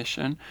her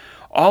mission,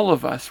 all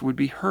of us would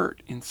be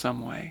hurt in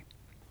some way.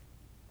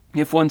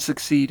 If one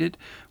succeeded,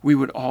 we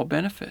would all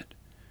benefit.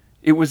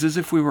 It was as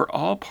if we were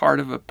all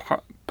part of a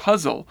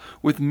puzzle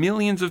with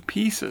millions of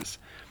pieces.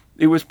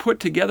 It was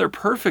put together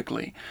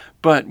perfectly,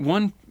 but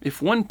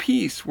if one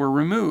piece were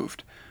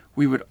removed,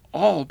 we would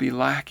all be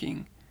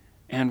lacking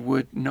and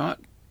would not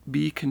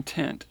be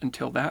content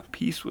until that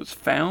piece was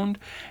found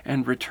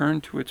and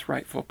returned to its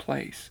rightful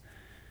place.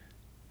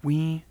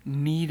 We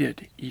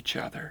needed each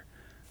other.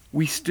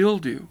 We still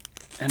do,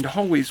 and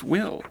always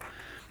will.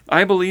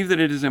 I believe that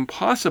it is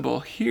impossible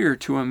here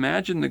to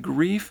imagine the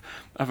grief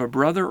of a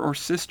brother or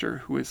sister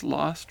who is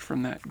lost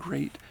from that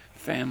great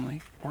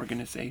family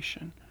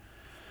organization.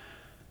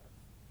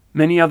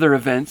 Many other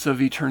events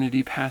of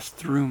eternity passed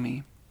through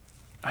me.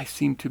 I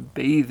seemed to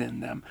bathe in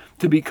them,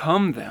 to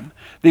become them.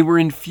 They were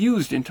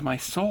infused into my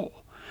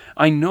soul.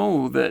 I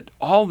know that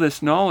all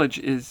this knowledge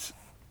is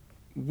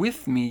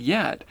with me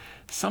yet,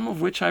 some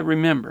of which I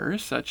remember,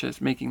 such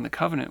as making the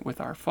covenant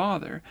with our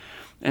Father,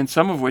 and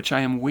some of which I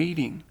am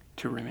waiting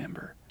to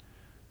remember.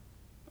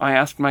 I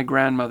asked my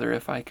grandmother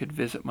if I could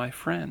visit my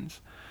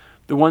friends,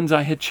 the ones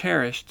I had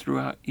cherished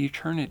throughout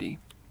eternity.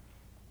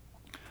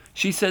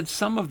 She said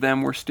some of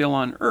them were still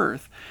on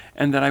earth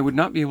and that I would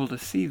not be able to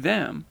see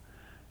them.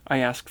 I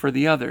asked for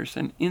the others,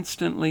 and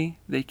instantly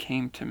they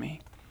came to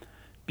me.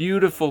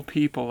 Beautiful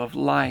people of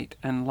light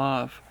and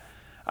love.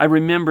 I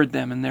remembered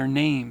them and their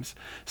names.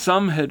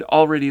 Some had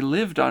already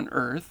lived on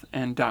earth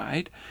and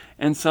died,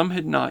 and some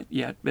had not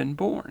yet been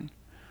born.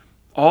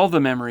 All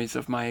the memories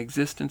of my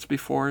existence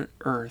before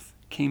earth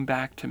came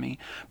back to me,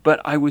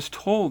 but I was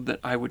told that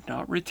I would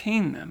not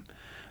retain them,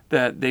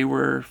 that they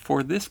were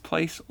for this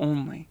place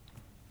only.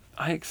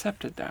 I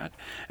accepted that,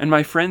 and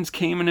my friends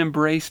came and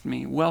embraced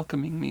me,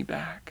 welcoming me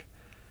back.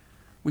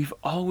 "We've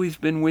always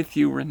been with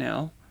you,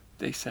 Ranelle,"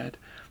 they said.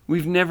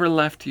 "We've never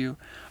left you.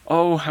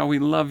 Oh, how we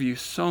love you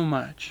so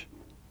much."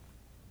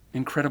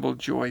 Incredible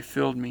joy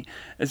filled me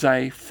as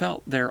I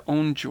felt their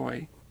own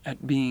joy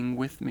at being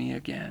with me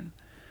again.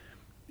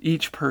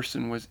 Each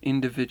person was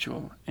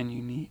individual and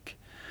unique.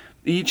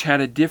 Each had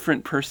a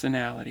different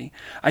personality.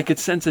 I could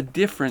sense a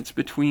difference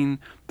between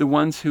the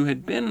ones who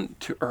had been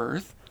to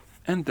earth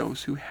and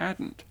those who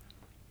hadn't.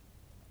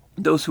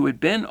 Those who had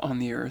been on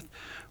the earth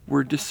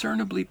were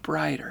discernibly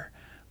brighter,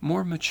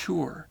 more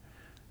mature,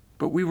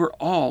 but we were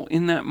all,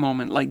 in that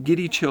moment, like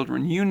giddy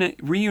children,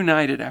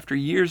 reunited after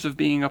years of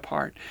being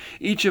apart,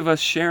 each of us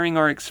sharing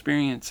our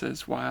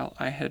experiences while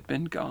I had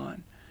been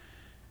gone.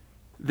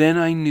 Then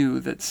I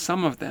knew that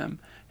some of them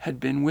had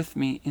been with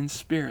me in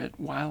spirit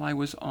while I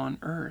was on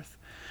earth.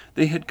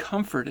 They had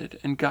comforted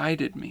and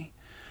guided me.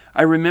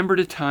 I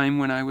remembered a time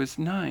when I was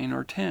 9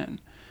 or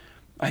 10.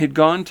 I had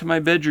gone to my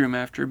bedroom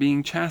after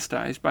being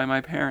chastised by my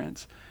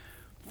parents,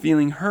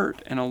 feeling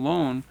hurt and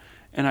alone,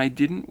 and I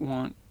didn't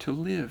want to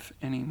live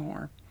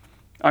anymore.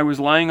 I was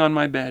lying on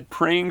my bed,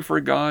 praying for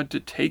God to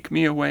take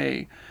me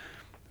away,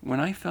 when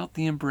I felt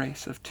the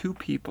embrace of 2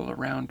 people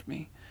around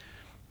me.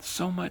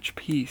 So much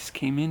peace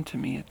came into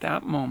me at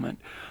that moment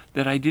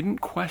that I didn't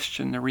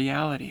question the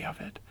reality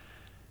of it.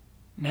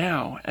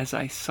 Now, as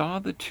I saw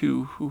the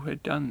 2 who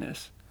had done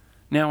this,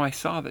 Now I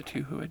saw the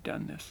two who had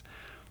done this.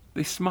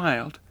 They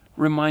smiled,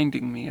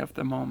 reminding me of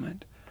the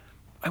moment.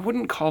 I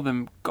wouldn't call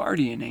them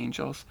guardian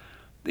angels.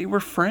 They were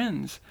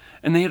friends,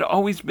 and they had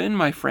always been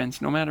my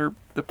friends, no matter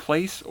the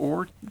place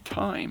or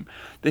time.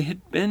 They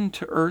had been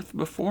to Earth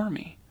before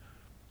me.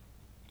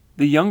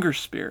 The younger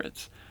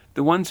spirits,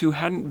 the ones who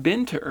hadn't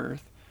been to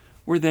Earth,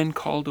 were then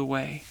called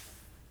away.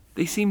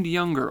 They seemed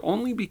younger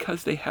only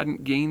because they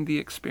hadn't gained the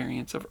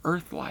experience of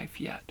Earth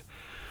life yet.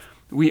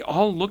 We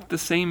all looked the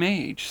same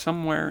age,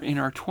 somewhere in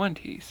our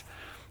 20s.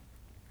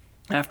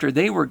 After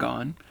they were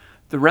gone,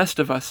 the rest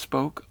of us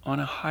spoke on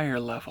a higher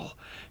level,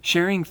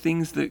 sharing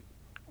things that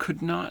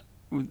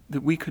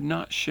we could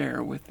not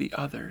share with the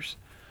others.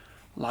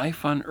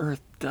 Life on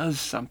Earth does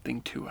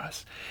something to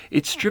us.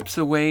 It strips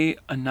away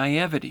a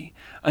naivety,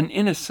 an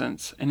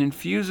innocence, and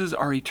infuses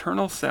our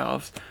eternal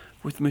selves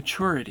with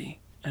maturity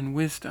and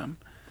wisdom.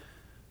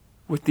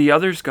 With the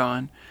others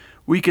gone,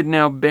 we could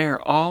now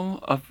bear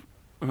all of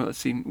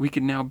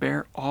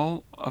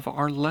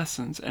our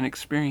lessons and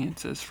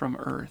experiences from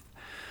Earth.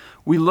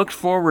 We looked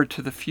forward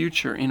to the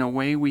future in a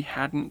way we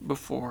hadn't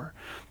before,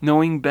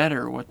 knowing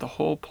better what the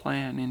whole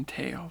plan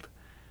entailed.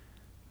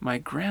 My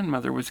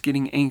grandmother was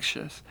getting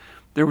anxious.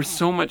 There was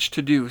so much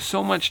to do,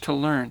 so much to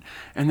learn,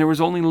 and there was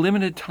only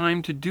limited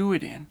time to do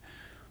it in.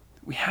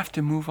 We have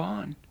to move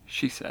on,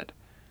 she said.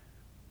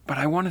 But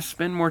I want to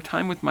spend more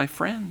time with my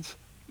friends,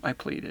 I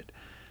pleaded.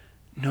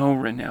 No,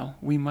 Ranelle,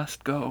 we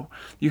must go.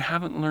 You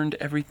haven't learned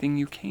everything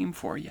you came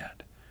for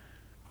yet.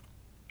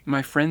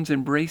 My friends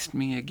embraced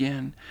me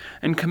again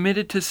and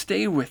committed to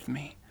stay with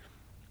me.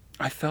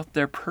 I felt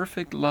their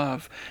perfect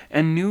love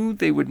and knew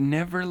they would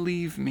never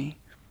leave me.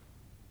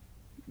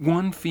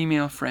 One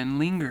female friend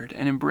lingered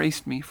and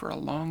embraced me for a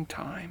long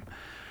time.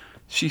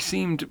 She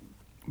seemed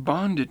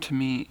bonded to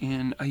me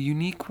in a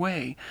unique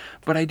way,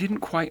 but I didn't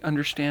quite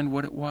understand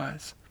what it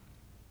was.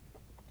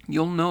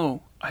 You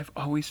know I've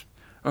always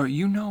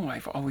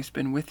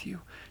been with you,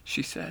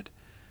 she said.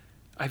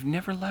 I've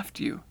never left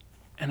you,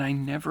 and I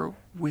never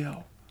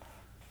will.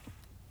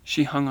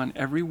 She hung on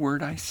every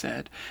word I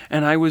said,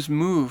 and I was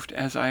moved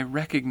as I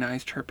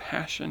recognized her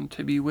passion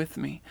to be with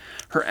me,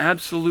 her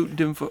absolute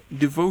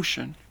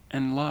devotion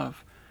and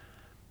love.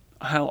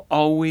 I'll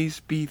always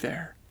be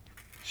there,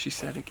 she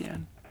said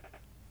again.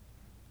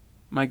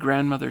 My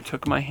grandmother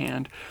took my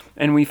hand,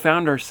 and we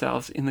found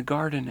ourselves in the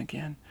garden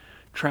again,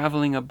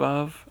 traveling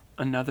above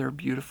another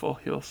beautiful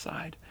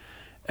hillside.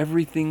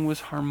 Everything was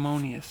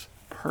harmonious,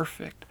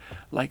 perfect,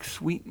 like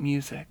sweet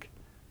music.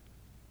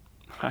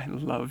 I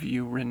love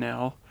you,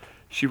 Ranelle,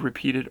 she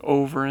repeated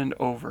over and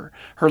over,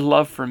 her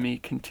love for me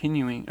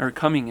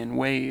coming in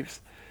waves,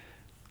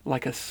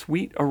 like a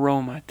sweet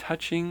aroma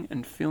touching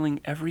and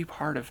filling every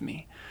part of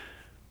me.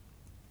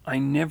 I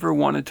never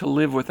wanted to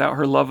live without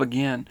her love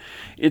again.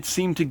 It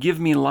seemed to give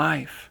me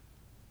life.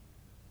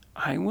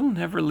 I will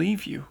never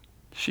leave you,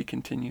 she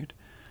continued.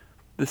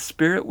 The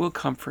Spirit will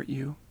comfort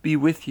you, be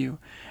with you,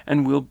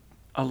 and will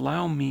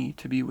allow me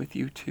to be with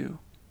you too.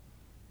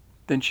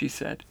 Then she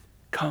said,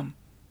 Come,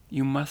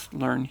 you must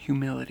learn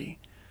humility.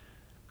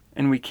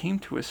 And we came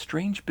to a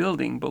strange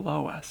building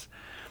below us.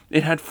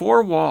 It had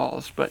 4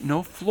 walls, but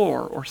no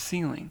floor or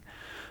ceiling.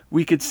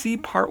 We could see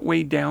part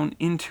way down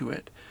into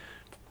it.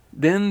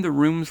 Then the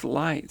room's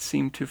light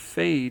seemed to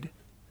fade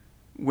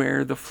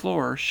where the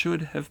floor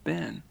should have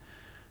been.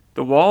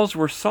 The walls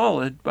were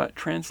solid but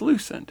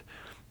translucent,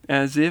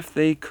 as if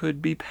they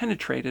could be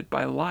penetrated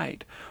by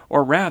light,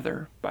 or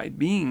rather, by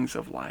beings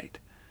of light.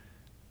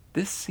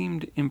 This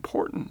seemed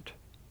important.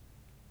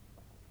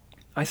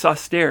 I saw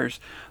stairs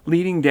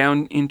leading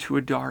down into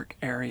a dark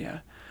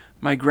area.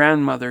 My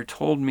grandmother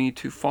told me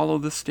to follow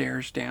the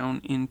stairs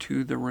down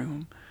into the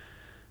room.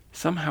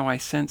 Somehow I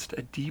sensed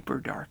a deeper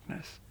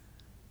darkness.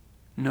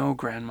 No,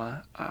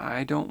 Grandma,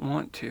 I don't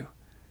want to.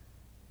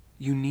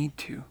 You need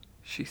to,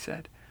 she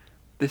said.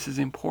 This is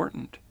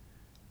important.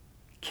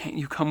 Can't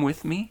you come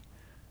with me?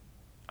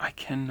 I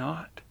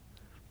cannot.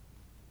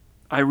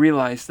 I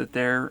realized that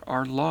there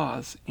are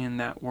laws in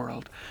that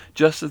world,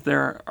 just as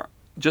there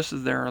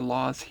are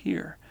laws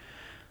here.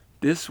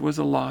 This was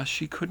a law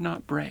she could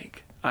not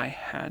break. I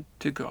had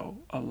to go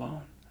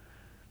alone.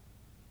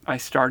 I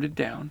started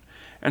down,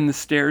 and the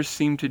stairs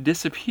seemed to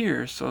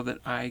disappear so that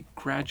I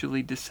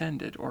gradually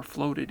descended or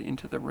floated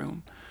into the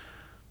room.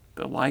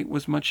 The light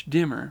was much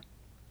dimmer,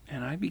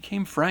 and I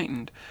became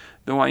frightened,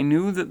 though I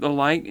knew that the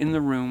light in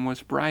the room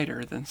was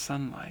brighter than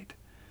sunlight.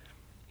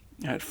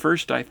 At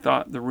first I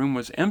thought the room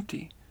was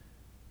empty.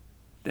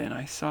 Then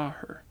I saw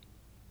her.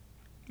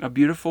 A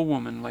beautiful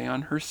woman lay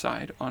on her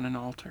side on an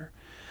altar.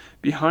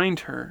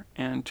 Behind her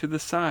and to the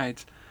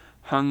sides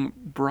hung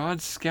broad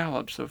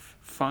scallops of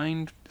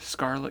fine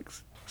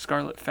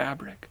scarlet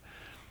fabric.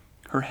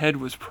 Her head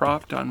was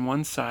propped on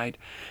one side,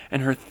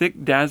 and her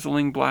thick,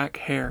 dazzling black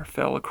hair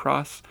fell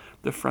across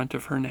the front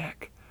of her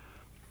neck.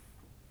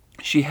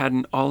 She had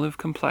an olive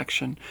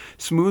complexion,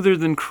 smoother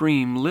than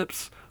cream,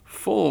 lips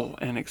full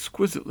and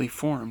exquisitely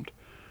formed.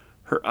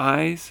 Her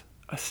eyes,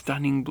 a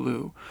stunning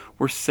blue,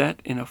 were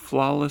set in a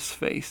flawless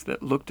face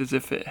that looked as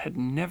if it had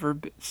never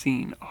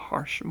seen a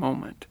harsh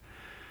moment.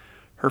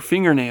 Her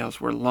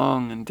fingernails were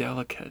long and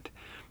delicate,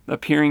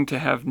 appearing to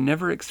have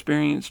never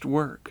experienced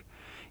work.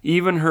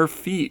 Even her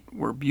feet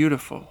were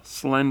beautiful,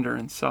 slender,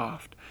 and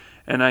soft,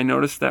 and I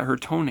noticed that her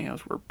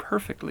toenails were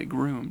perfectly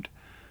groomed.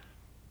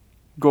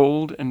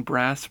 Gold and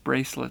brass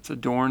bracelets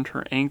adorned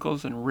her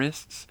ankles and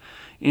wrists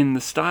in the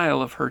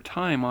style of her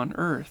time on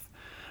earth.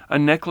 A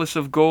necklace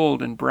of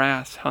gold and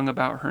brass hung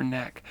about her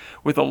neck,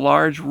 with a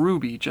large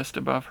ruby just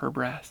above her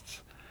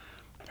breasts.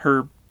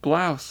 Her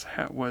blouse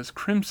was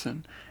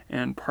crimson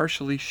and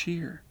partially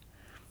sheer.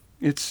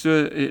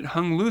 It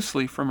hung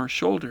loosely from her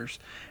shoulders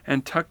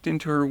and tucked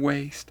into her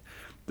waist.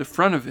 The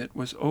front of it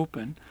was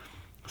open,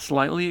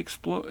 slightly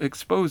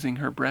exposing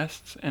her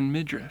breasts and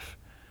midriff.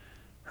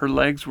 Her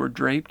legs were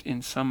draped in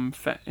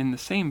the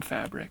same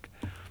fabric.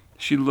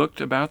 She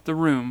looked about the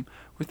room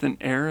with an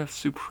air of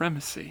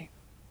supremacy.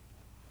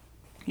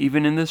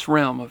 Even in this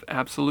realm of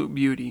absolute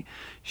beauty,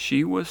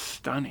 she was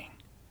stunning.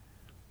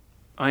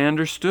 I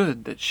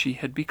understood that she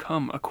had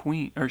become a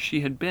queen, or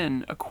she had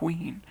been a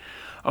queen,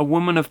 a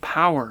woman of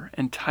power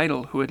and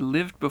title who had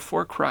lived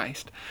before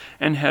Christ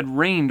and had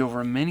reigned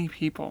over many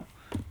people.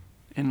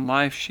 In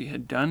life she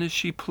had done as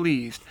she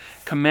pleased,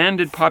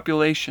 commanded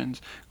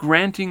populations,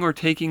 granting or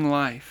taking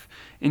life,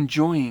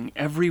 enjoying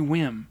every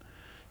whim.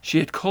 She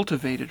had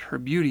cultivated her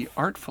beauty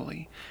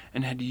artfully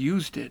and had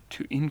used it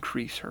to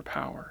increase her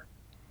power.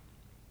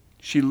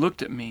 She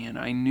looked at me, and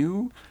I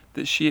knew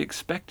that she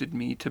expected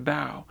me to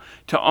bow,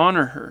 to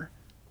honor her,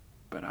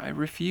 but I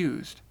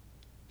refused.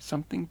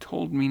 Something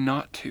told me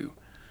not to.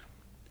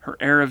 Her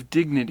air of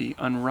dignity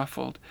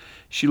unruffled,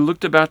 she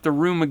looked about the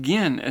room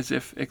again as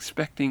if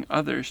expecting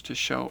others to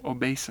show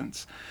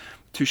obeisance,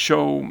 to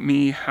show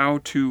me how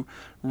to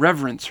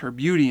reverence her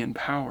beauty and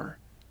power.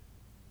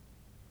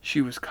 She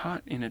was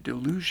caught in a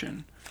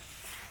delusion.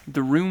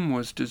 The room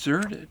was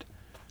deserted.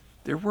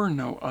 There were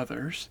no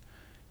others.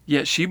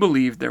 Yet she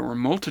believed there were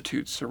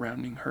multitudes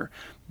surrounding her,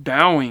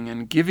 bowing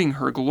and giving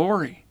her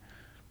glory.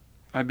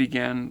 I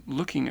began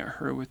looking at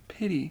her with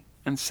pity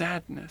and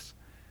sadness.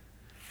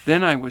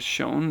 Then I was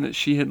shown that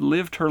she had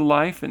lived her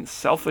life in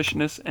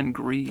selfishness and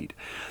greed,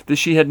 that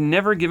she had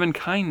never given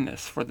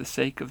kindness for the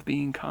sake of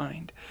being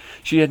kind.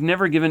 She had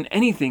never given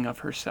anything of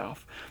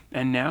herself,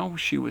 and now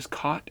she was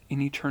caught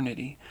in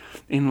eternity,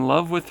 in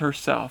love with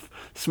herself,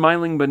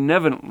 smiling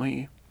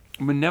benevolently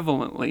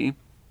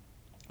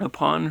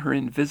upon her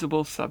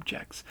invisible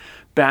subjects,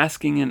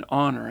 basking in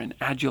honor and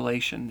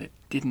adulation that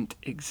didn't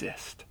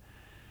exist.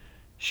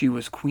 She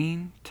was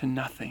queen to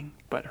nothing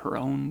but her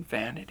own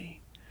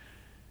vanity.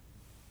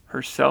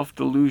 Her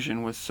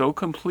self-delusion was so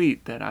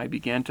complete that I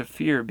began to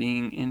fear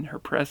being in her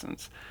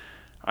presence.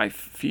 I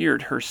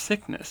feared her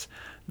sickness,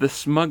 the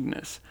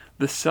smugness,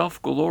 the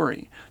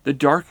self-glory, the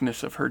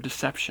darkness of her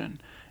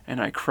deception, and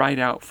I cried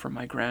out for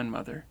my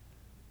grandmother.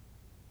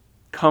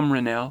 "Come,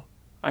 Ranelle,"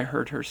 I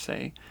heard her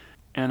say,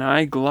 and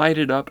I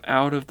glided up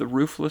out of the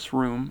roofless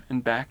room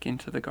and back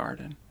into the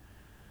garden.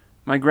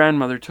 My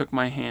grandmother took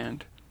my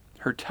hand.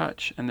 Her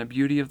touch and the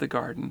beauty of the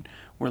garden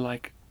were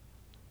like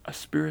a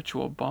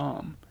spiritual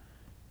balm.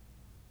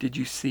 "Did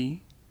you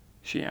see?"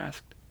 she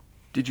asked.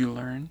 "Did you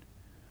learn?"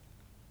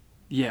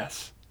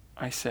 "Yes,"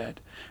 I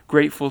said,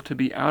 grateful to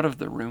be out of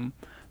the room,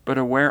 but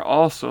aware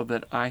also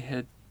that I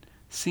had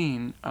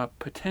seen a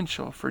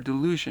potential for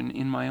delusion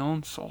in my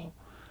own soul.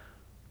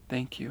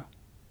 "Thank you."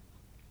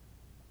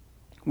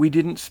 We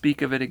didn't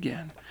speak of it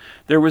again.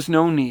 There was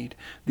no need.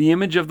 The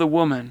image of the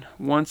woman,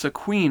 once a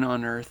queen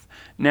on earth,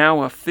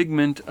 now a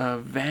figment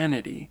of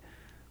vanity,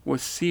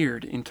 was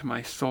seared into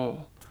my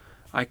soul.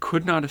 I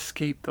could not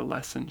escape the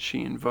lesson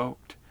she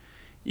invoked.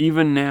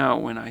 Even now,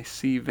 when I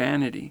see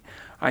vanity,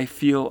 I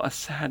feel a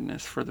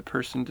sadness for the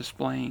person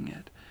displaying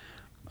it.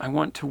 I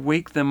want to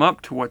wake them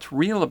up to what's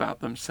real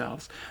about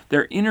themselves,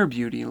 their inner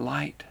beauty,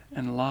 light,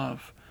 and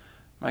love.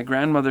 My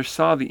grandmother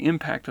saw the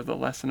impact of the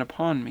lesson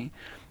upon me,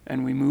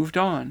 and we moved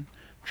on,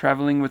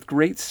 traveling with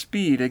great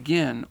speed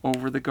again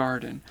over the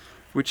garden,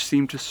 which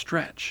seemed to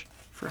stretch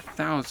for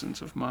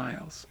thousands of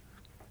miles.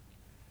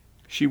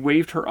 She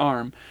waved her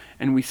arm,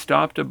 and we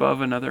stopped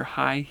above another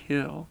high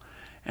hill,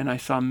 and I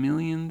saw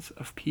millions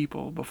of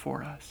people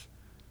before us.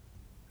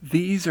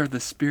 "These are the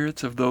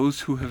spirits of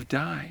those who have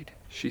died,"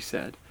 she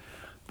said.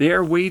 "They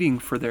are waiting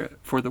for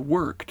the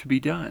work to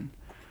be done.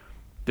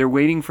 They're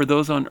waiting for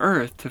those on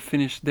earth to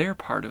finish their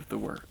part of the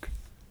work."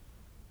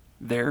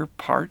 "Their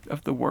part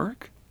of the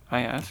work?"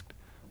 I asked.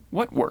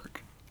 "What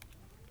work?"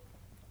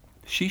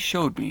 She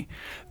showed me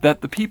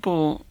that the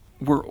people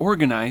were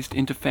organized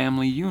into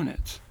family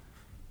units.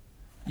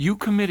 You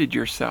committed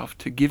yourself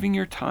to giving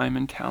your time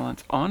and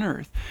talents on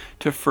earth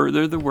to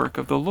further the work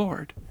of the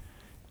Lord.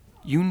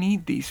 You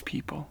need these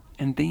people,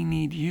 and they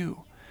need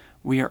you.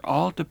 We are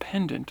all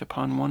dependent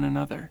upon one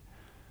another.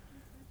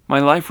 My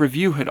life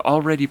review had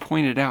already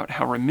pointed out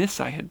how remiss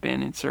I had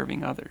been in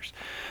serving others.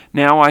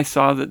 Now I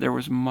saw that there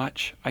was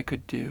much I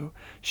could do,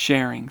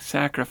 sharing,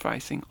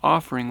 sacrificing,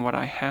 offering what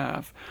I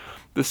have.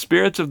 The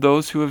spirits of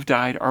those who have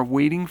died are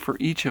waiting for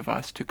each of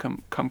us to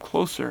come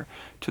closer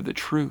to the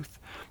truth.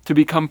 to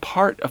become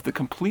part of the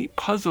complete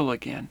puzzle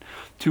again,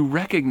 to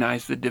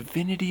recognize the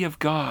divinity of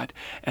God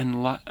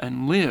and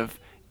live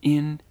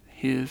in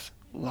His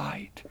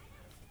light.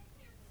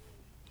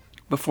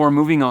 Before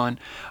moving on,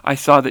 I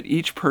saw that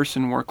each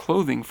person wore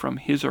clothing from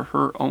his or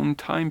her own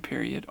time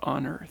period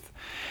on earth.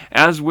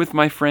 As with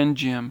my friend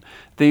Jim,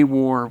 they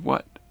wore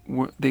what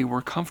they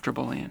were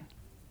comfortable in.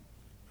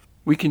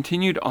 We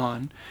continued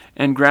on,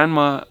 and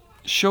Grandma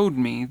showed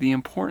me the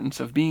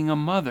importance of being a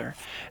mother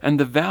and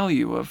the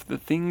value of the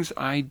things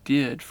I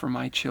did for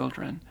my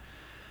children.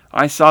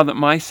 I saw that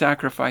my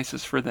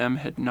sacrifices for them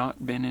had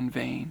not been in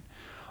vain.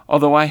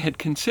 Although I had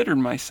considered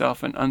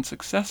myself an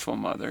unsuccessful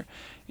mother,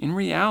 in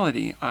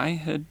reality I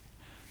had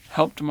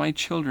helped my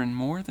children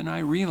more than I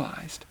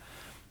realized.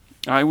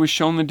 I was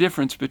shown the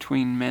difference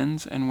between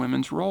men's and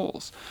women's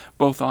roles,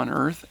 both on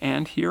earth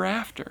and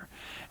hereafter,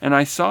 and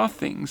I saw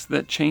things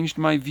that changed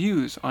my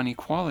views on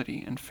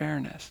equality and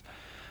fairness.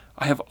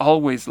 I have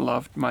always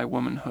loved my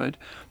womanhood,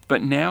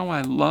 but now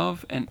I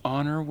love and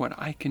honor what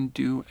I can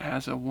do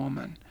as a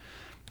woman.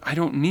 I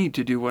don't need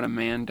to do what a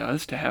man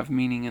does to have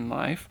meaning in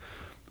life.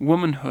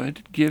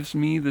 Womanhood gives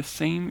me the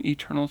same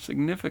eternal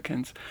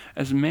significance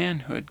as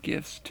manhood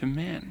gives to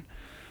men.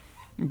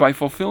 By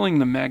fulfilling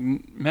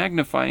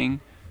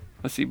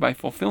by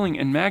fulfilling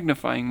and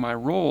magnifying my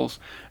roles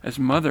as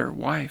mother,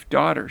 wife,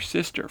 daughter,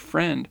 sister,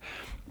 friend,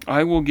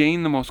 I will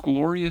gain the most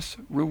glorious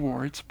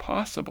rewards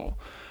possible.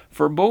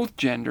 For both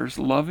genders,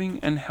 loving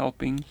and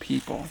helping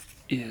people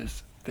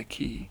is the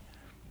key.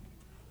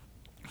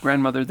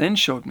 Grandmother then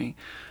showed me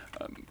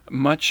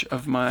much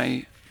of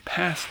my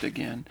past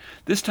again,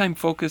 this time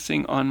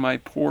focusing on my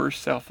poor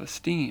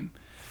self-esteem.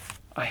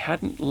 I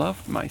hadn't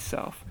loved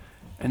myself,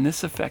 and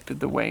this affected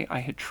the way I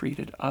had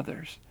treated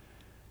others.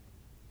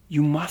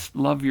 You must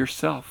love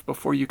yourself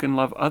before you can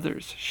love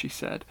others, she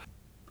said.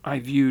 I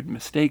viewed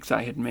mistakes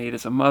I had made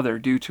as a mother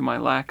due to my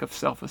lack of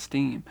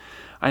self-esteem.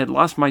 I had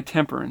lost my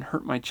temper and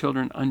hurt my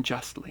children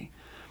unjustly.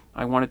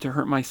 I wanted to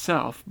hurt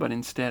myself, but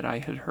instead I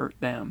had hurt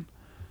them.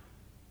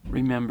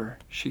 Remember,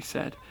 she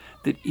said,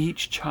 that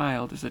each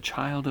child is a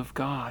child of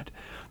God.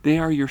 They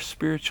are your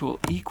spiritual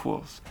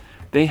equals.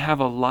 They have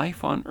a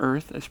life on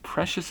earth as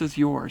precious as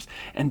yours,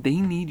 and they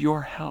need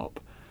your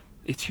help.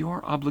 It's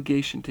your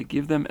obligation to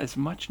give them as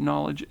much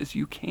knowledge as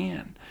you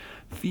can.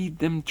 Feed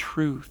them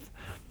truth.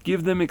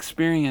 Give them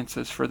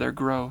experiences for their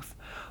growth.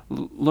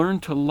 Learn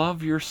to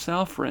love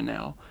yourself,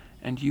 Ranelle,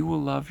 and you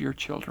will love your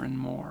children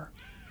more.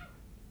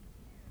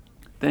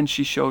 Then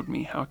she showed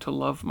me how to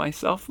love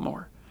myself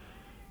more.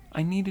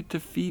 I needed to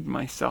feed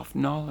myself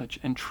knowledge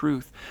and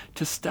truth,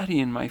 to study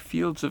in my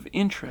fields of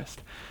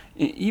interest,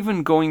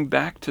 even going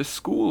back to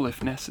school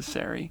if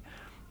necessary.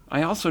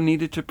 I also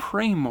needed to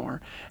pray more,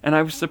 and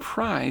I was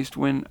surprised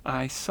when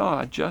I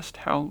saw just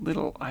how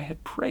little I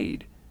had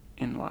prayed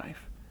in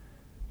life.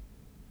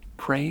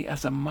 Pray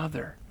as a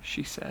mother,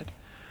 she said.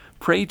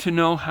 Pray to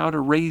know how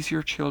to raise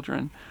your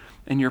children,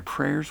 and your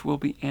prayers will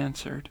be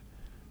answered.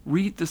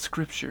 Read the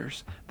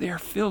scriptures. They are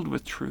filled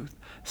with truth.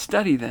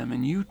 Study them,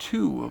 and you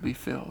too will be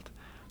filled.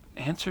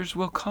 Answers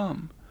will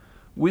come.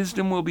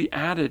 Wisdom will be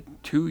added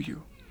to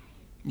you.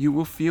 You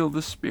will feel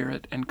the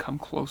Spirit and come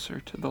closer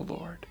to the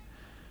Lord.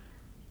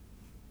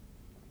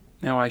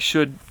 Now I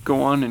should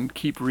go on and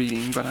keep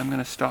reading, but I'm going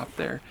to stop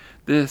there.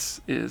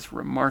 This is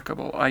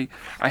remarkable. I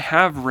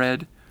have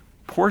read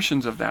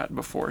portions of that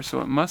before, so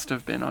it must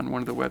have been on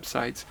one of the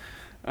websites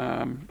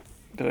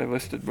that I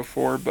listed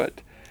before,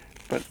 but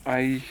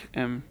I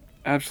am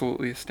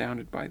absolutely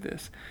astounded by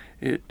this.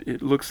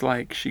 It looks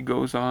like she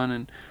goes on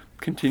and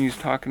continues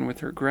talking with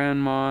her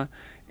grandma,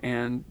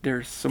 and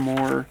there's some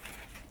more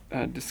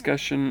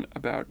discussion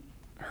about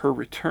her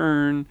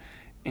return,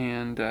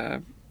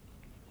 and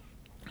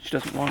she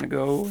doesn't want to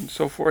go, and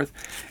so forth.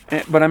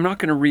 But I'm not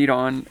going to read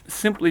on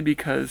simply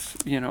because,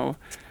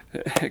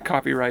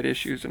 copyright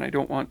issues, and I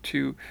don't want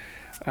to,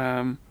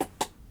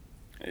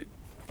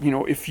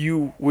 if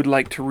you would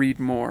like to read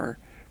more,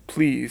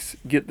 please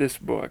get this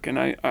book.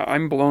 And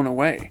I'm blown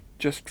away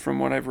just from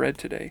what I've read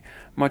today.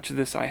 Much of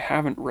this I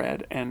haven't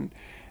read, and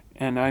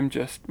I'm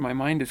just, my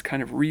mind is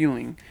kind of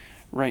reeling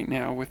right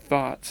now with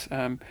thoughts.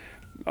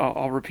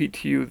 I'll repeat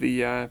to you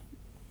the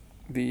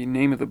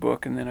name of the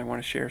book, and then I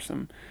want to share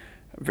some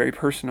very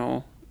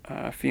personal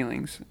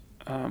feelings.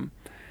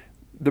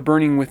 The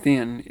Burning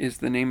Within is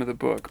the name of the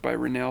book by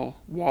Ranelle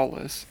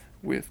Wallace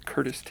with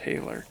Curtis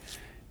Taylor.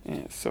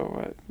 And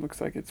so it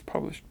looks like it's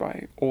published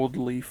by Old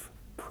Leaf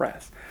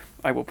Press.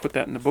 I will put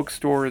that in the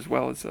bookstore as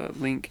well as a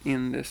link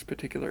in this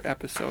particular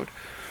episode.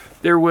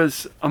 There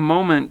was a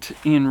moment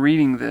in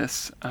reading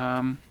this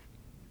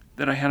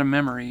that I had a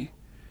memory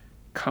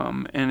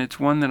come, and it's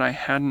one that I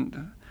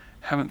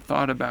haven't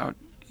thought about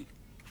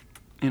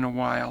in a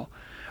while.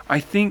 I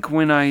think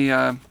when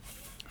I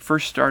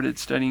first started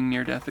studying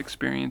near-death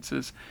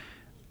experiences,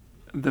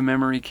 the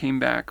memory came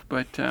back,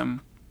 but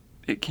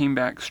it came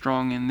back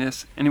strong in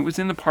this. And it was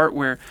in the part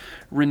where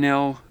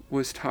Ranelle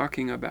was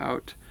talking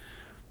about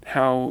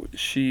how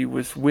she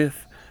was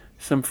with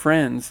some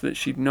friends that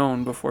she'd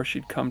known before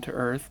she'd come to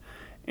Earth.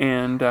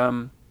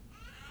 And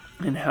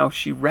and how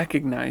she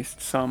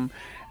recognized some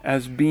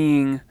as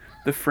being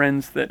the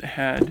friends that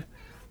had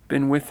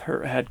been with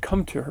her, had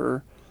come to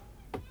her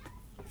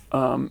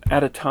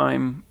at a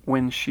time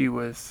when she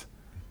was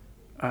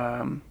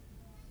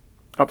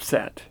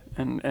upset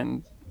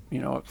and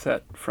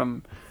upset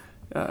from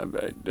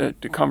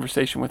the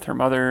conversation with her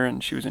mother,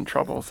 and she was in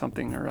trouble,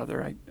 something or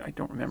other. I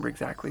don't remember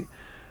exactly.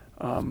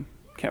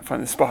 Can't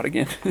find the spot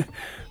again.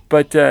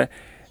 But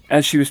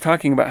as she was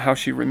talking about how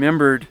she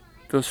remembered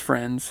those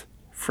friends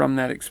from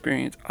that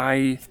experience,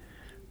 I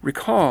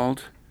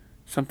recalled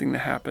something that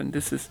happened.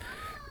 This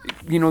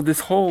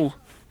whole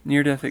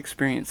near-death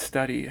experience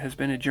study has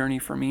been a journey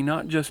for me,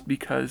 not just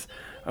because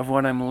of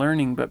what I'm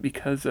learning, but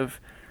because of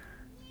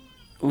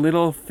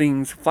little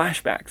things,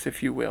 flashbacks,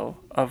 if you will,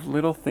 of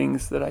little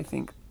things that I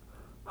think,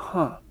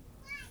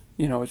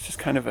 it's just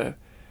kind of a,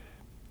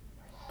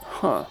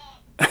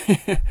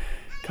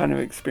 kind of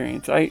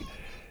experience.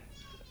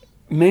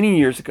 Many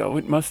years ago,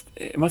 it must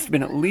have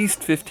been at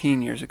least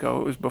 15 years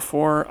ago. It was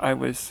before I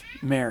was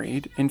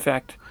married. In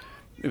fact,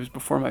 it was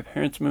before my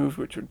parents moved,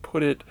 which would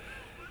put it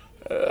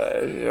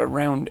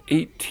around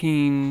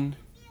 18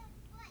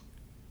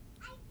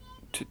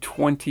 to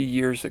 20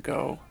 years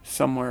ago,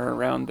 somewhere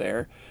around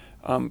there.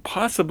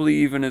 Possibly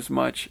even as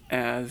much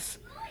as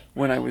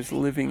when I was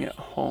living at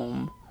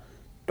home.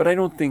 But I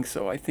don't think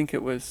so. I think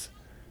it was...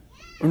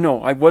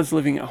 No, I was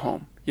living at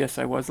home. Yes,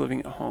 I was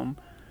living at home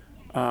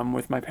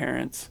with my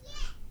parents.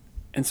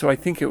 And so I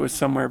think it was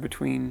somewhere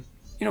between,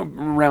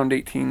 around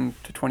 18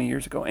 to 20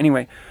 years ago.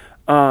 Anyway,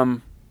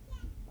 what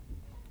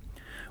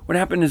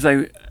happened is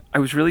I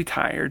was really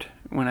tired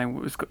when I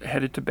was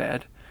headed to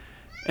bed.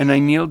 And I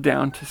kneeled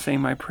down to say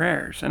my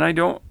prayers. And I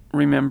don't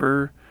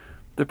remember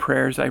the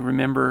prayers. I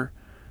remember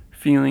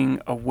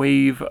feeling a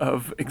wave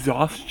of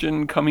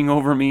exhaustion coming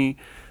over me,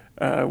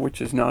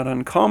 which is not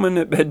uncommon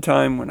at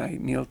bedtime when I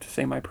kneel to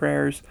say my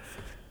prayers.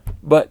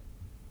 But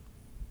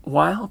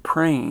while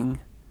praying,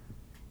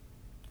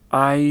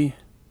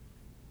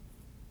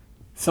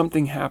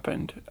 something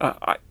happened.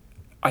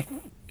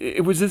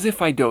 It was as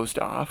if I dozed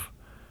off,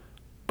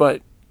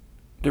 but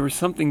there was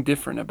something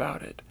different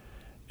about it.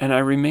 And I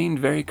remained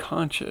very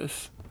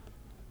conscious.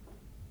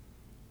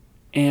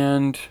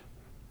 And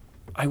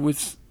I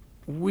was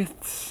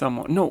with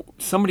someone. No,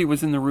 somebody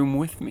was in the room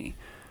with me.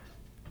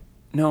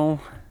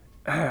 No,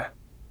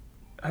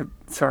 I'm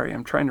sorry,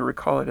 I'm trying to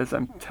recall it as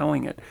I'm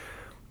telling it.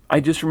 I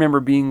just remember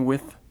being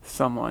with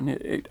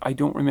someone. I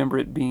don't remember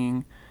it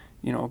being,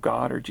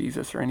 God or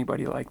Jesus or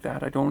anybody like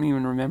that. I don't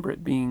even remember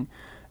it being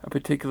a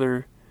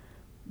particular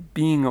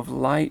being of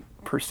light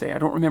per se. I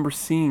don't remember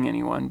seeing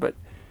anyone, but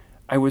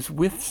I was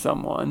with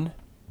someone,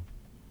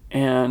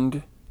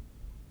 and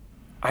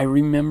I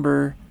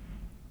remember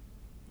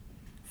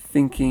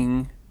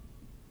thinking,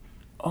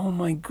 oh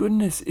my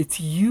goodness,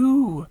 it's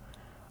you.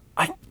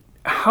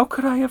 How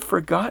could I have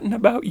forgotten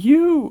about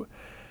you?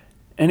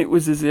 And it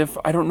was as if,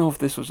 I don't know if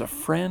this was a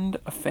friend,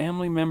 a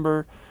family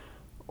member,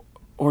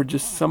 or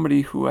just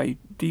somebody who I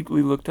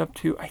deeply looked up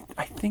to.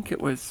 I think it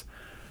was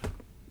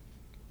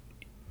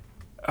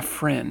a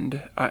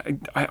friend.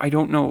 I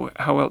don't know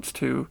how else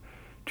to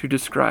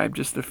describe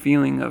just the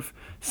feeling of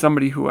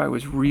somebody who I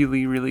was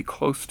really, really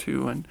close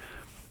to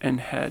and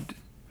had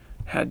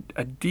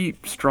a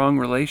deep, strong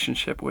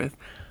relationship with.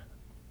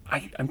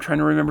 I'm trying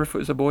to remember if it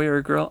was a boy or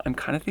a girl. I'm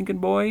kind of thinking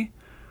boy,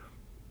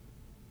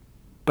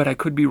 but I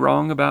could be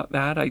wrong about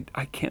that.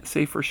 I can't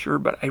say for sure,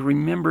 but I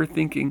remember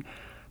thinking,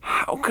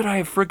 how could I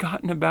have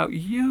forgotten about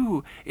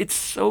you? It's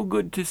so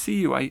good to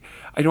see you. I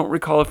don't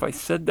recall if I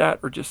said that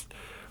or just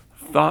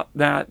thought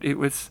that. It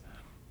was,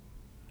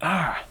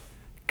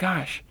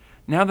 gosh,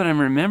 now that I'm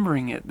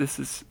remembering it, this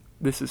is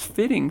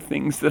fitting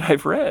things that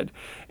I've read.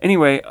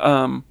 Anyway,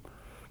 I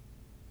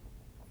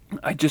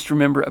just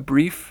remember a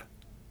brief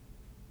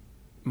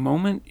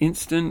moment,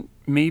 instant,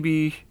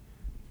 maybe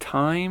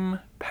time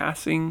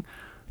passing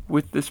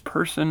with this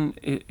person.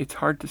 It's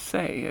hard to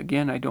say.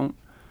 Again, I don't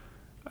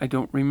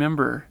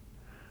remember,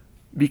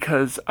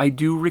 because I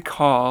do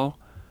recall,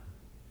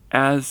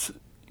 as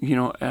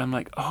I'm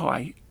like,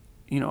 I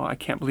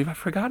can't believe I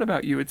forgot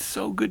about you. It's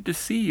so good to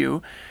see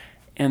you.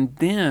 And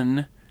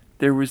then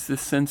there was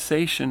this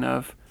sensation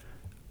of,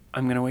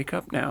 I'm going to wake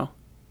up now.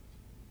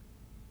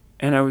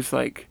 And I was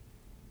like,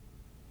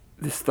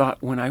 this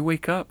thought, when I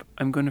wake up,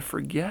 I'm going to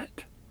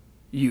forget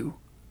you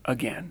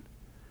again.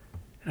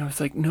 And I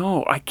was like,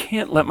 no, I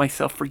can't let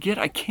myself forget.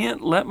 I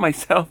can't let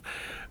myself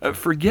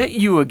forget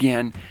you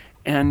again.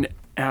 And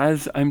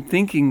as I'm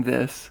thinking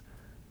this,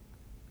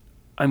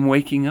 I'm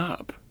waking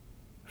up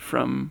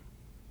from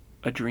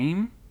a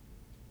dream,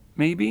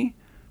 maybe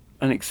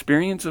an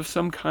experience of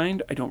some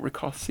kind. I don't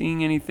recall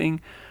seeing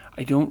anything.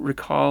 I don't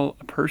recall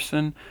a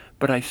person,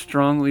 but I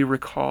strongly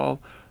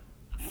recall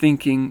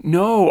thinking,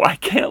 no, I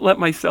can't let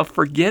myself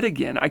forget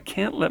again. I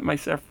can't let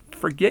myself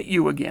forget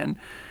you again.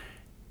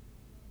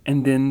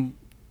 And then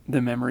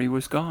the memory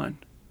was gone.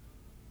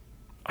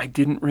 I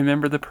didn't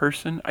remember the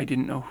person. I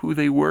didn't know who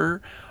they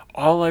were.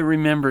 All I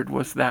remembered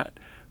was that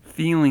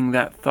feeling,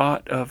 that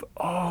thought of,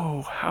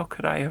 oh, how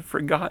could I have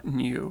forgotten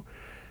you?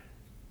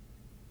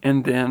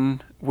 and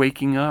then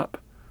waking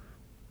up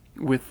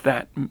with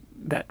that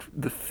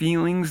the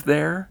feelings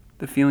there,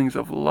 the feelings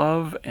of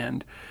love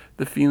and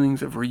the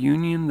feelings of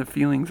reunion, the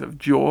feelings of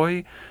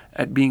joy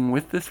at being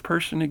with this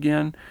person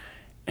again,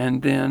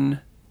 and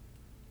then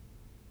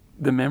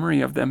the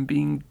memory of them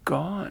being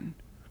gone.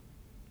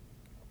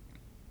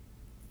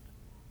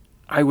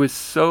 I was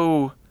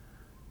so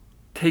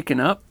taken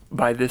up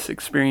by this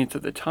experience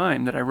at the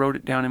time that I wrote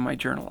it down in my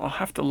journal. I'll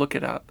have to look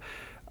it up.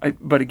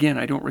 But again,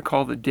 I don't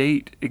recall the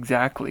date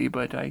exactly,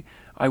 but I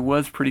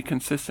was pretty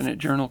consistent at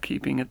journal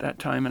keeping at that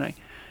time,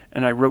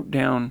 and I wrote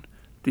down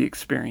the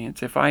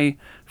experience. If I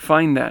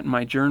find that in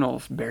my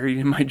journals, buried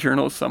in my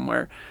journals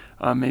somewhere,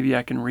 maybe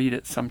I can read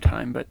it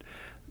sometime. But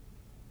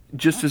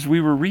just as we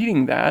were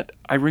reading that,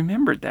 I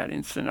remembered that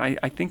instant.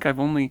 I think I've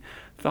only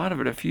thought of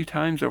it a few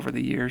times over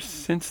the years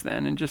since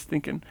then, and just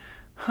thinking,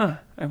 I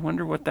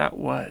wonder what that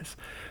was.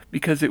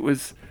 Because it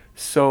was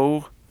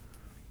so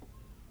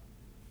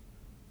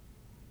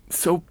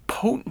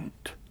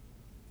potent.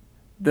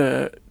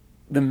 The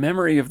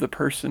memory of the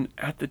person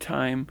at the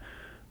time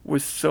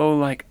was so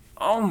like,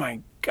 oh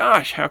my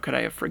gosh, how could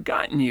I have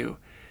forgotten you?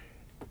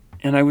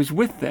 And I was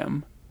with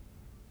them.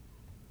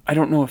 I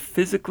don't know if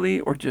physically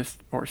or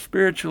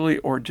spiritually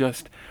or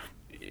just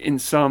in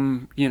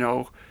some,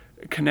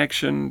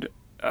 connection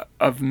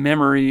of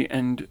memory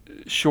and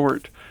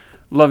short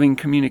loving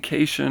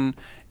communication,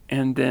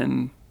 and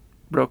then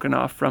broken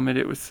off from it.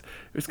 It was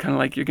kind of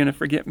like, you're going to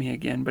forget me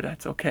again, but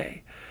that's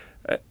okay.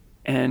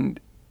 And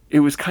it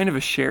was kind of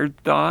a shared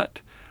thought.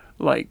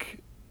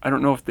 Like, I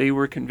don't know if they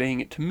were conveying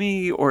it to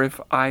me or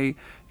if I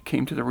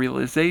came to the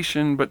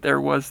realization, but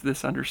there was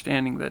this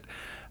understanding that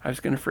I was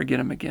going to forget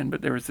him again.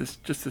 But there was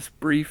this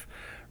brief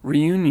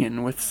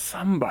reunion with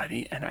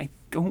somebody, and I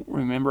don't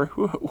remember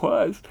who it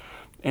was,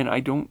 and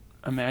I don't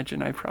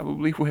imagine I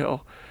probably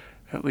will,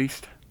 at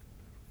least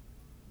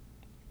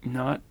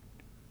not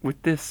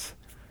with this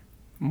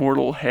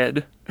mortal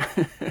head.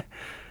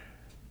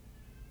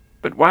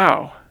 But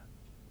wow,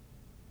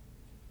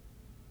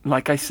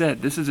 like I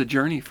said, this is a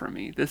journey for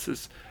me. This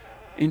is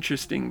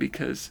interesting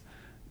because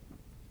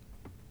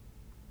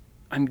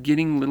I'm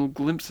getting little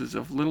glimpses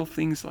of little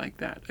things like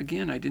that.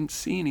 Again, I didn't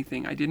see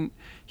anything. I didn't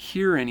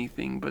hear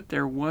anything, but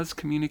there was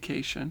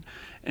communication,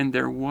 and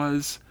there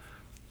was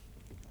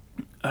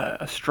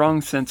a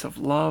strong sense of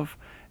love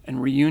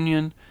and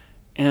reunion.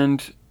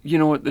 And,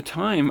 at the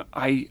time,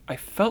 I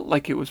felt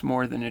like it was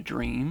more than a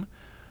dream,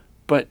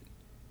 but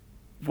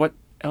what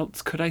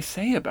else could I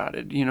say about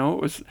it? It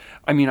was,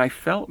 I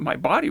felt my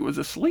body was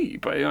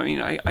asleep.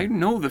 I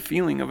know the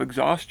feeling of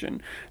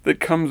exhaustion that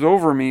comes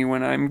over me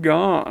when I'm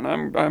gone.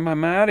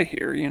 I'm out of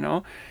here,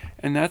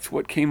 and that's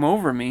what came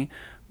over me.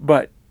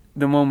 But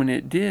the moment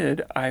it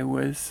did, I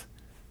was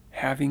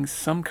having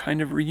some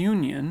kind of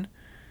reunion.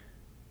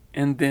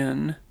 And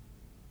then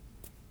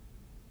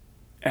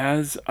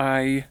as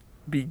I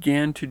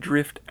began to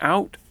drift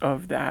out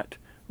of that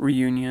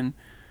reunion,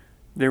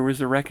 there was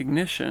a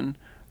recognition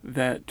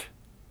that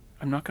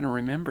I'm not going to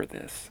remember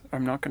this.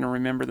 I'm not going to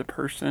remember the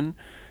person.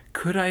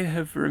 Could I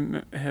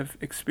have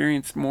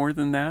experienced more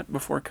than that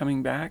before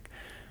coming back?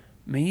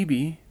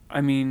 Maybe.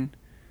 I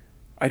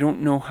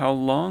don't know how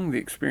long the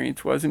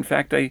experience was. In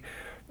fact, I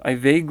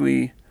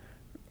vaguely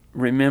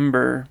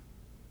remember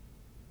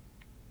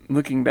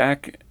looking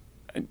back.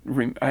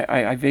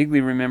 I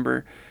vaguely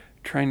remember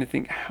trying to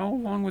think, how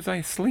long was I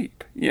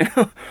asleep?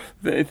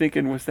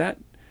 Thinking, was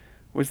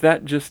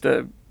that just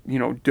a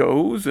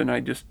doze and I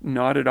just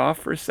nodded off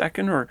for a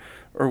second, or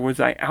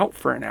was I out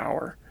for an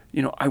hour?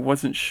 I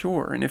wasn't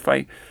sure. And if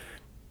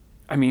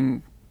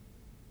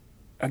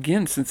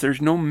again, since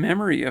there's no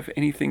memory of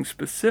anything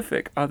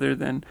specific other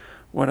than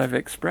what I've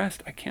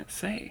expressed, I can't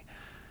say.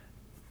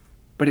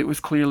 But it was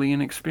clearly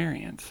an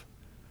experience.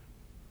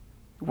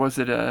 Was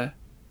it a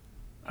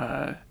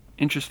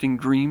interesting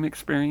dream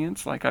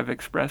experience like I've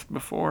expressed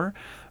before,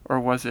 or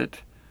was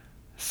it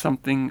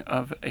something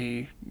of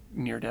a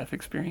near-death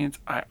experience?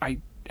 I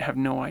have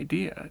no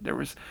idea. There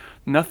was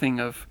nothing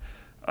of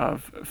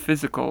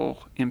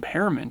physical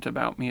impairment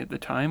about me at the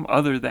time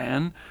other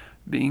than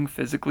being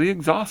physically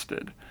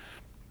exhausted.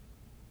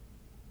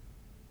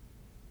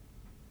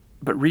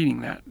 But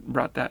reading that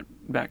brought that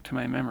back to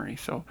my memory.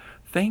 So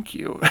thank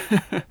you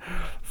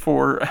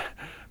for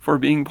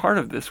being part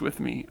of this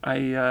with me.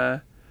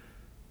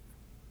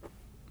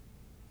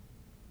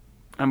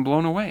 I'm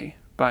blown away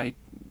by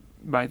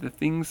the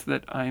things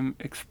that I'm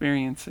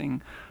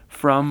experiencing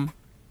from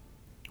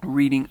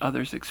reading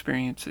others'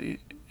 experiences.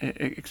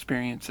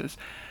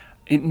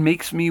 It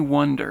makes me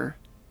wonder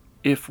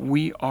if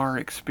we are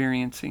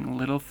experiencing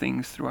little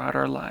things throughout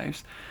our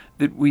lives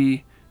that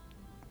we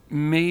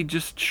may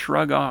just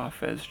shrug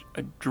off as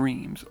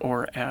dreams,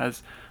 or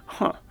as,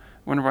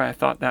 wonder why I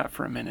thought that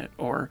for a minute,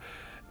 or,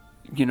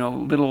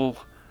 little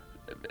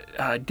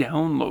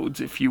downloads,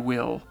 if you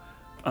will,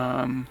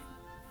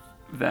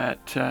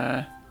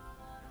 that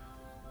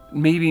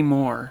maybe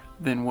more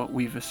than what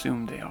we've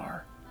assumed they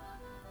are.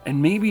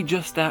 And maybe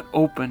just that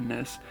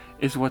openness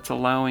is what's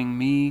allowing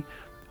me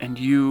and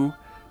you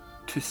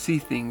to see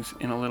things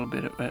in a little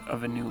bit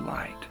of a new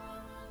light.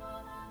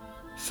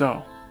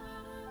 So,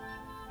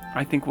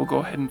 I think we'll go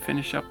ahead and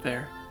finish up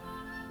there.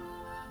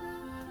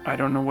 I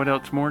don't know what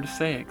else more to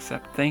say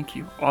except thank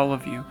you, all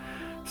of you,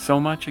 so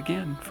much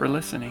again for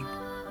listening.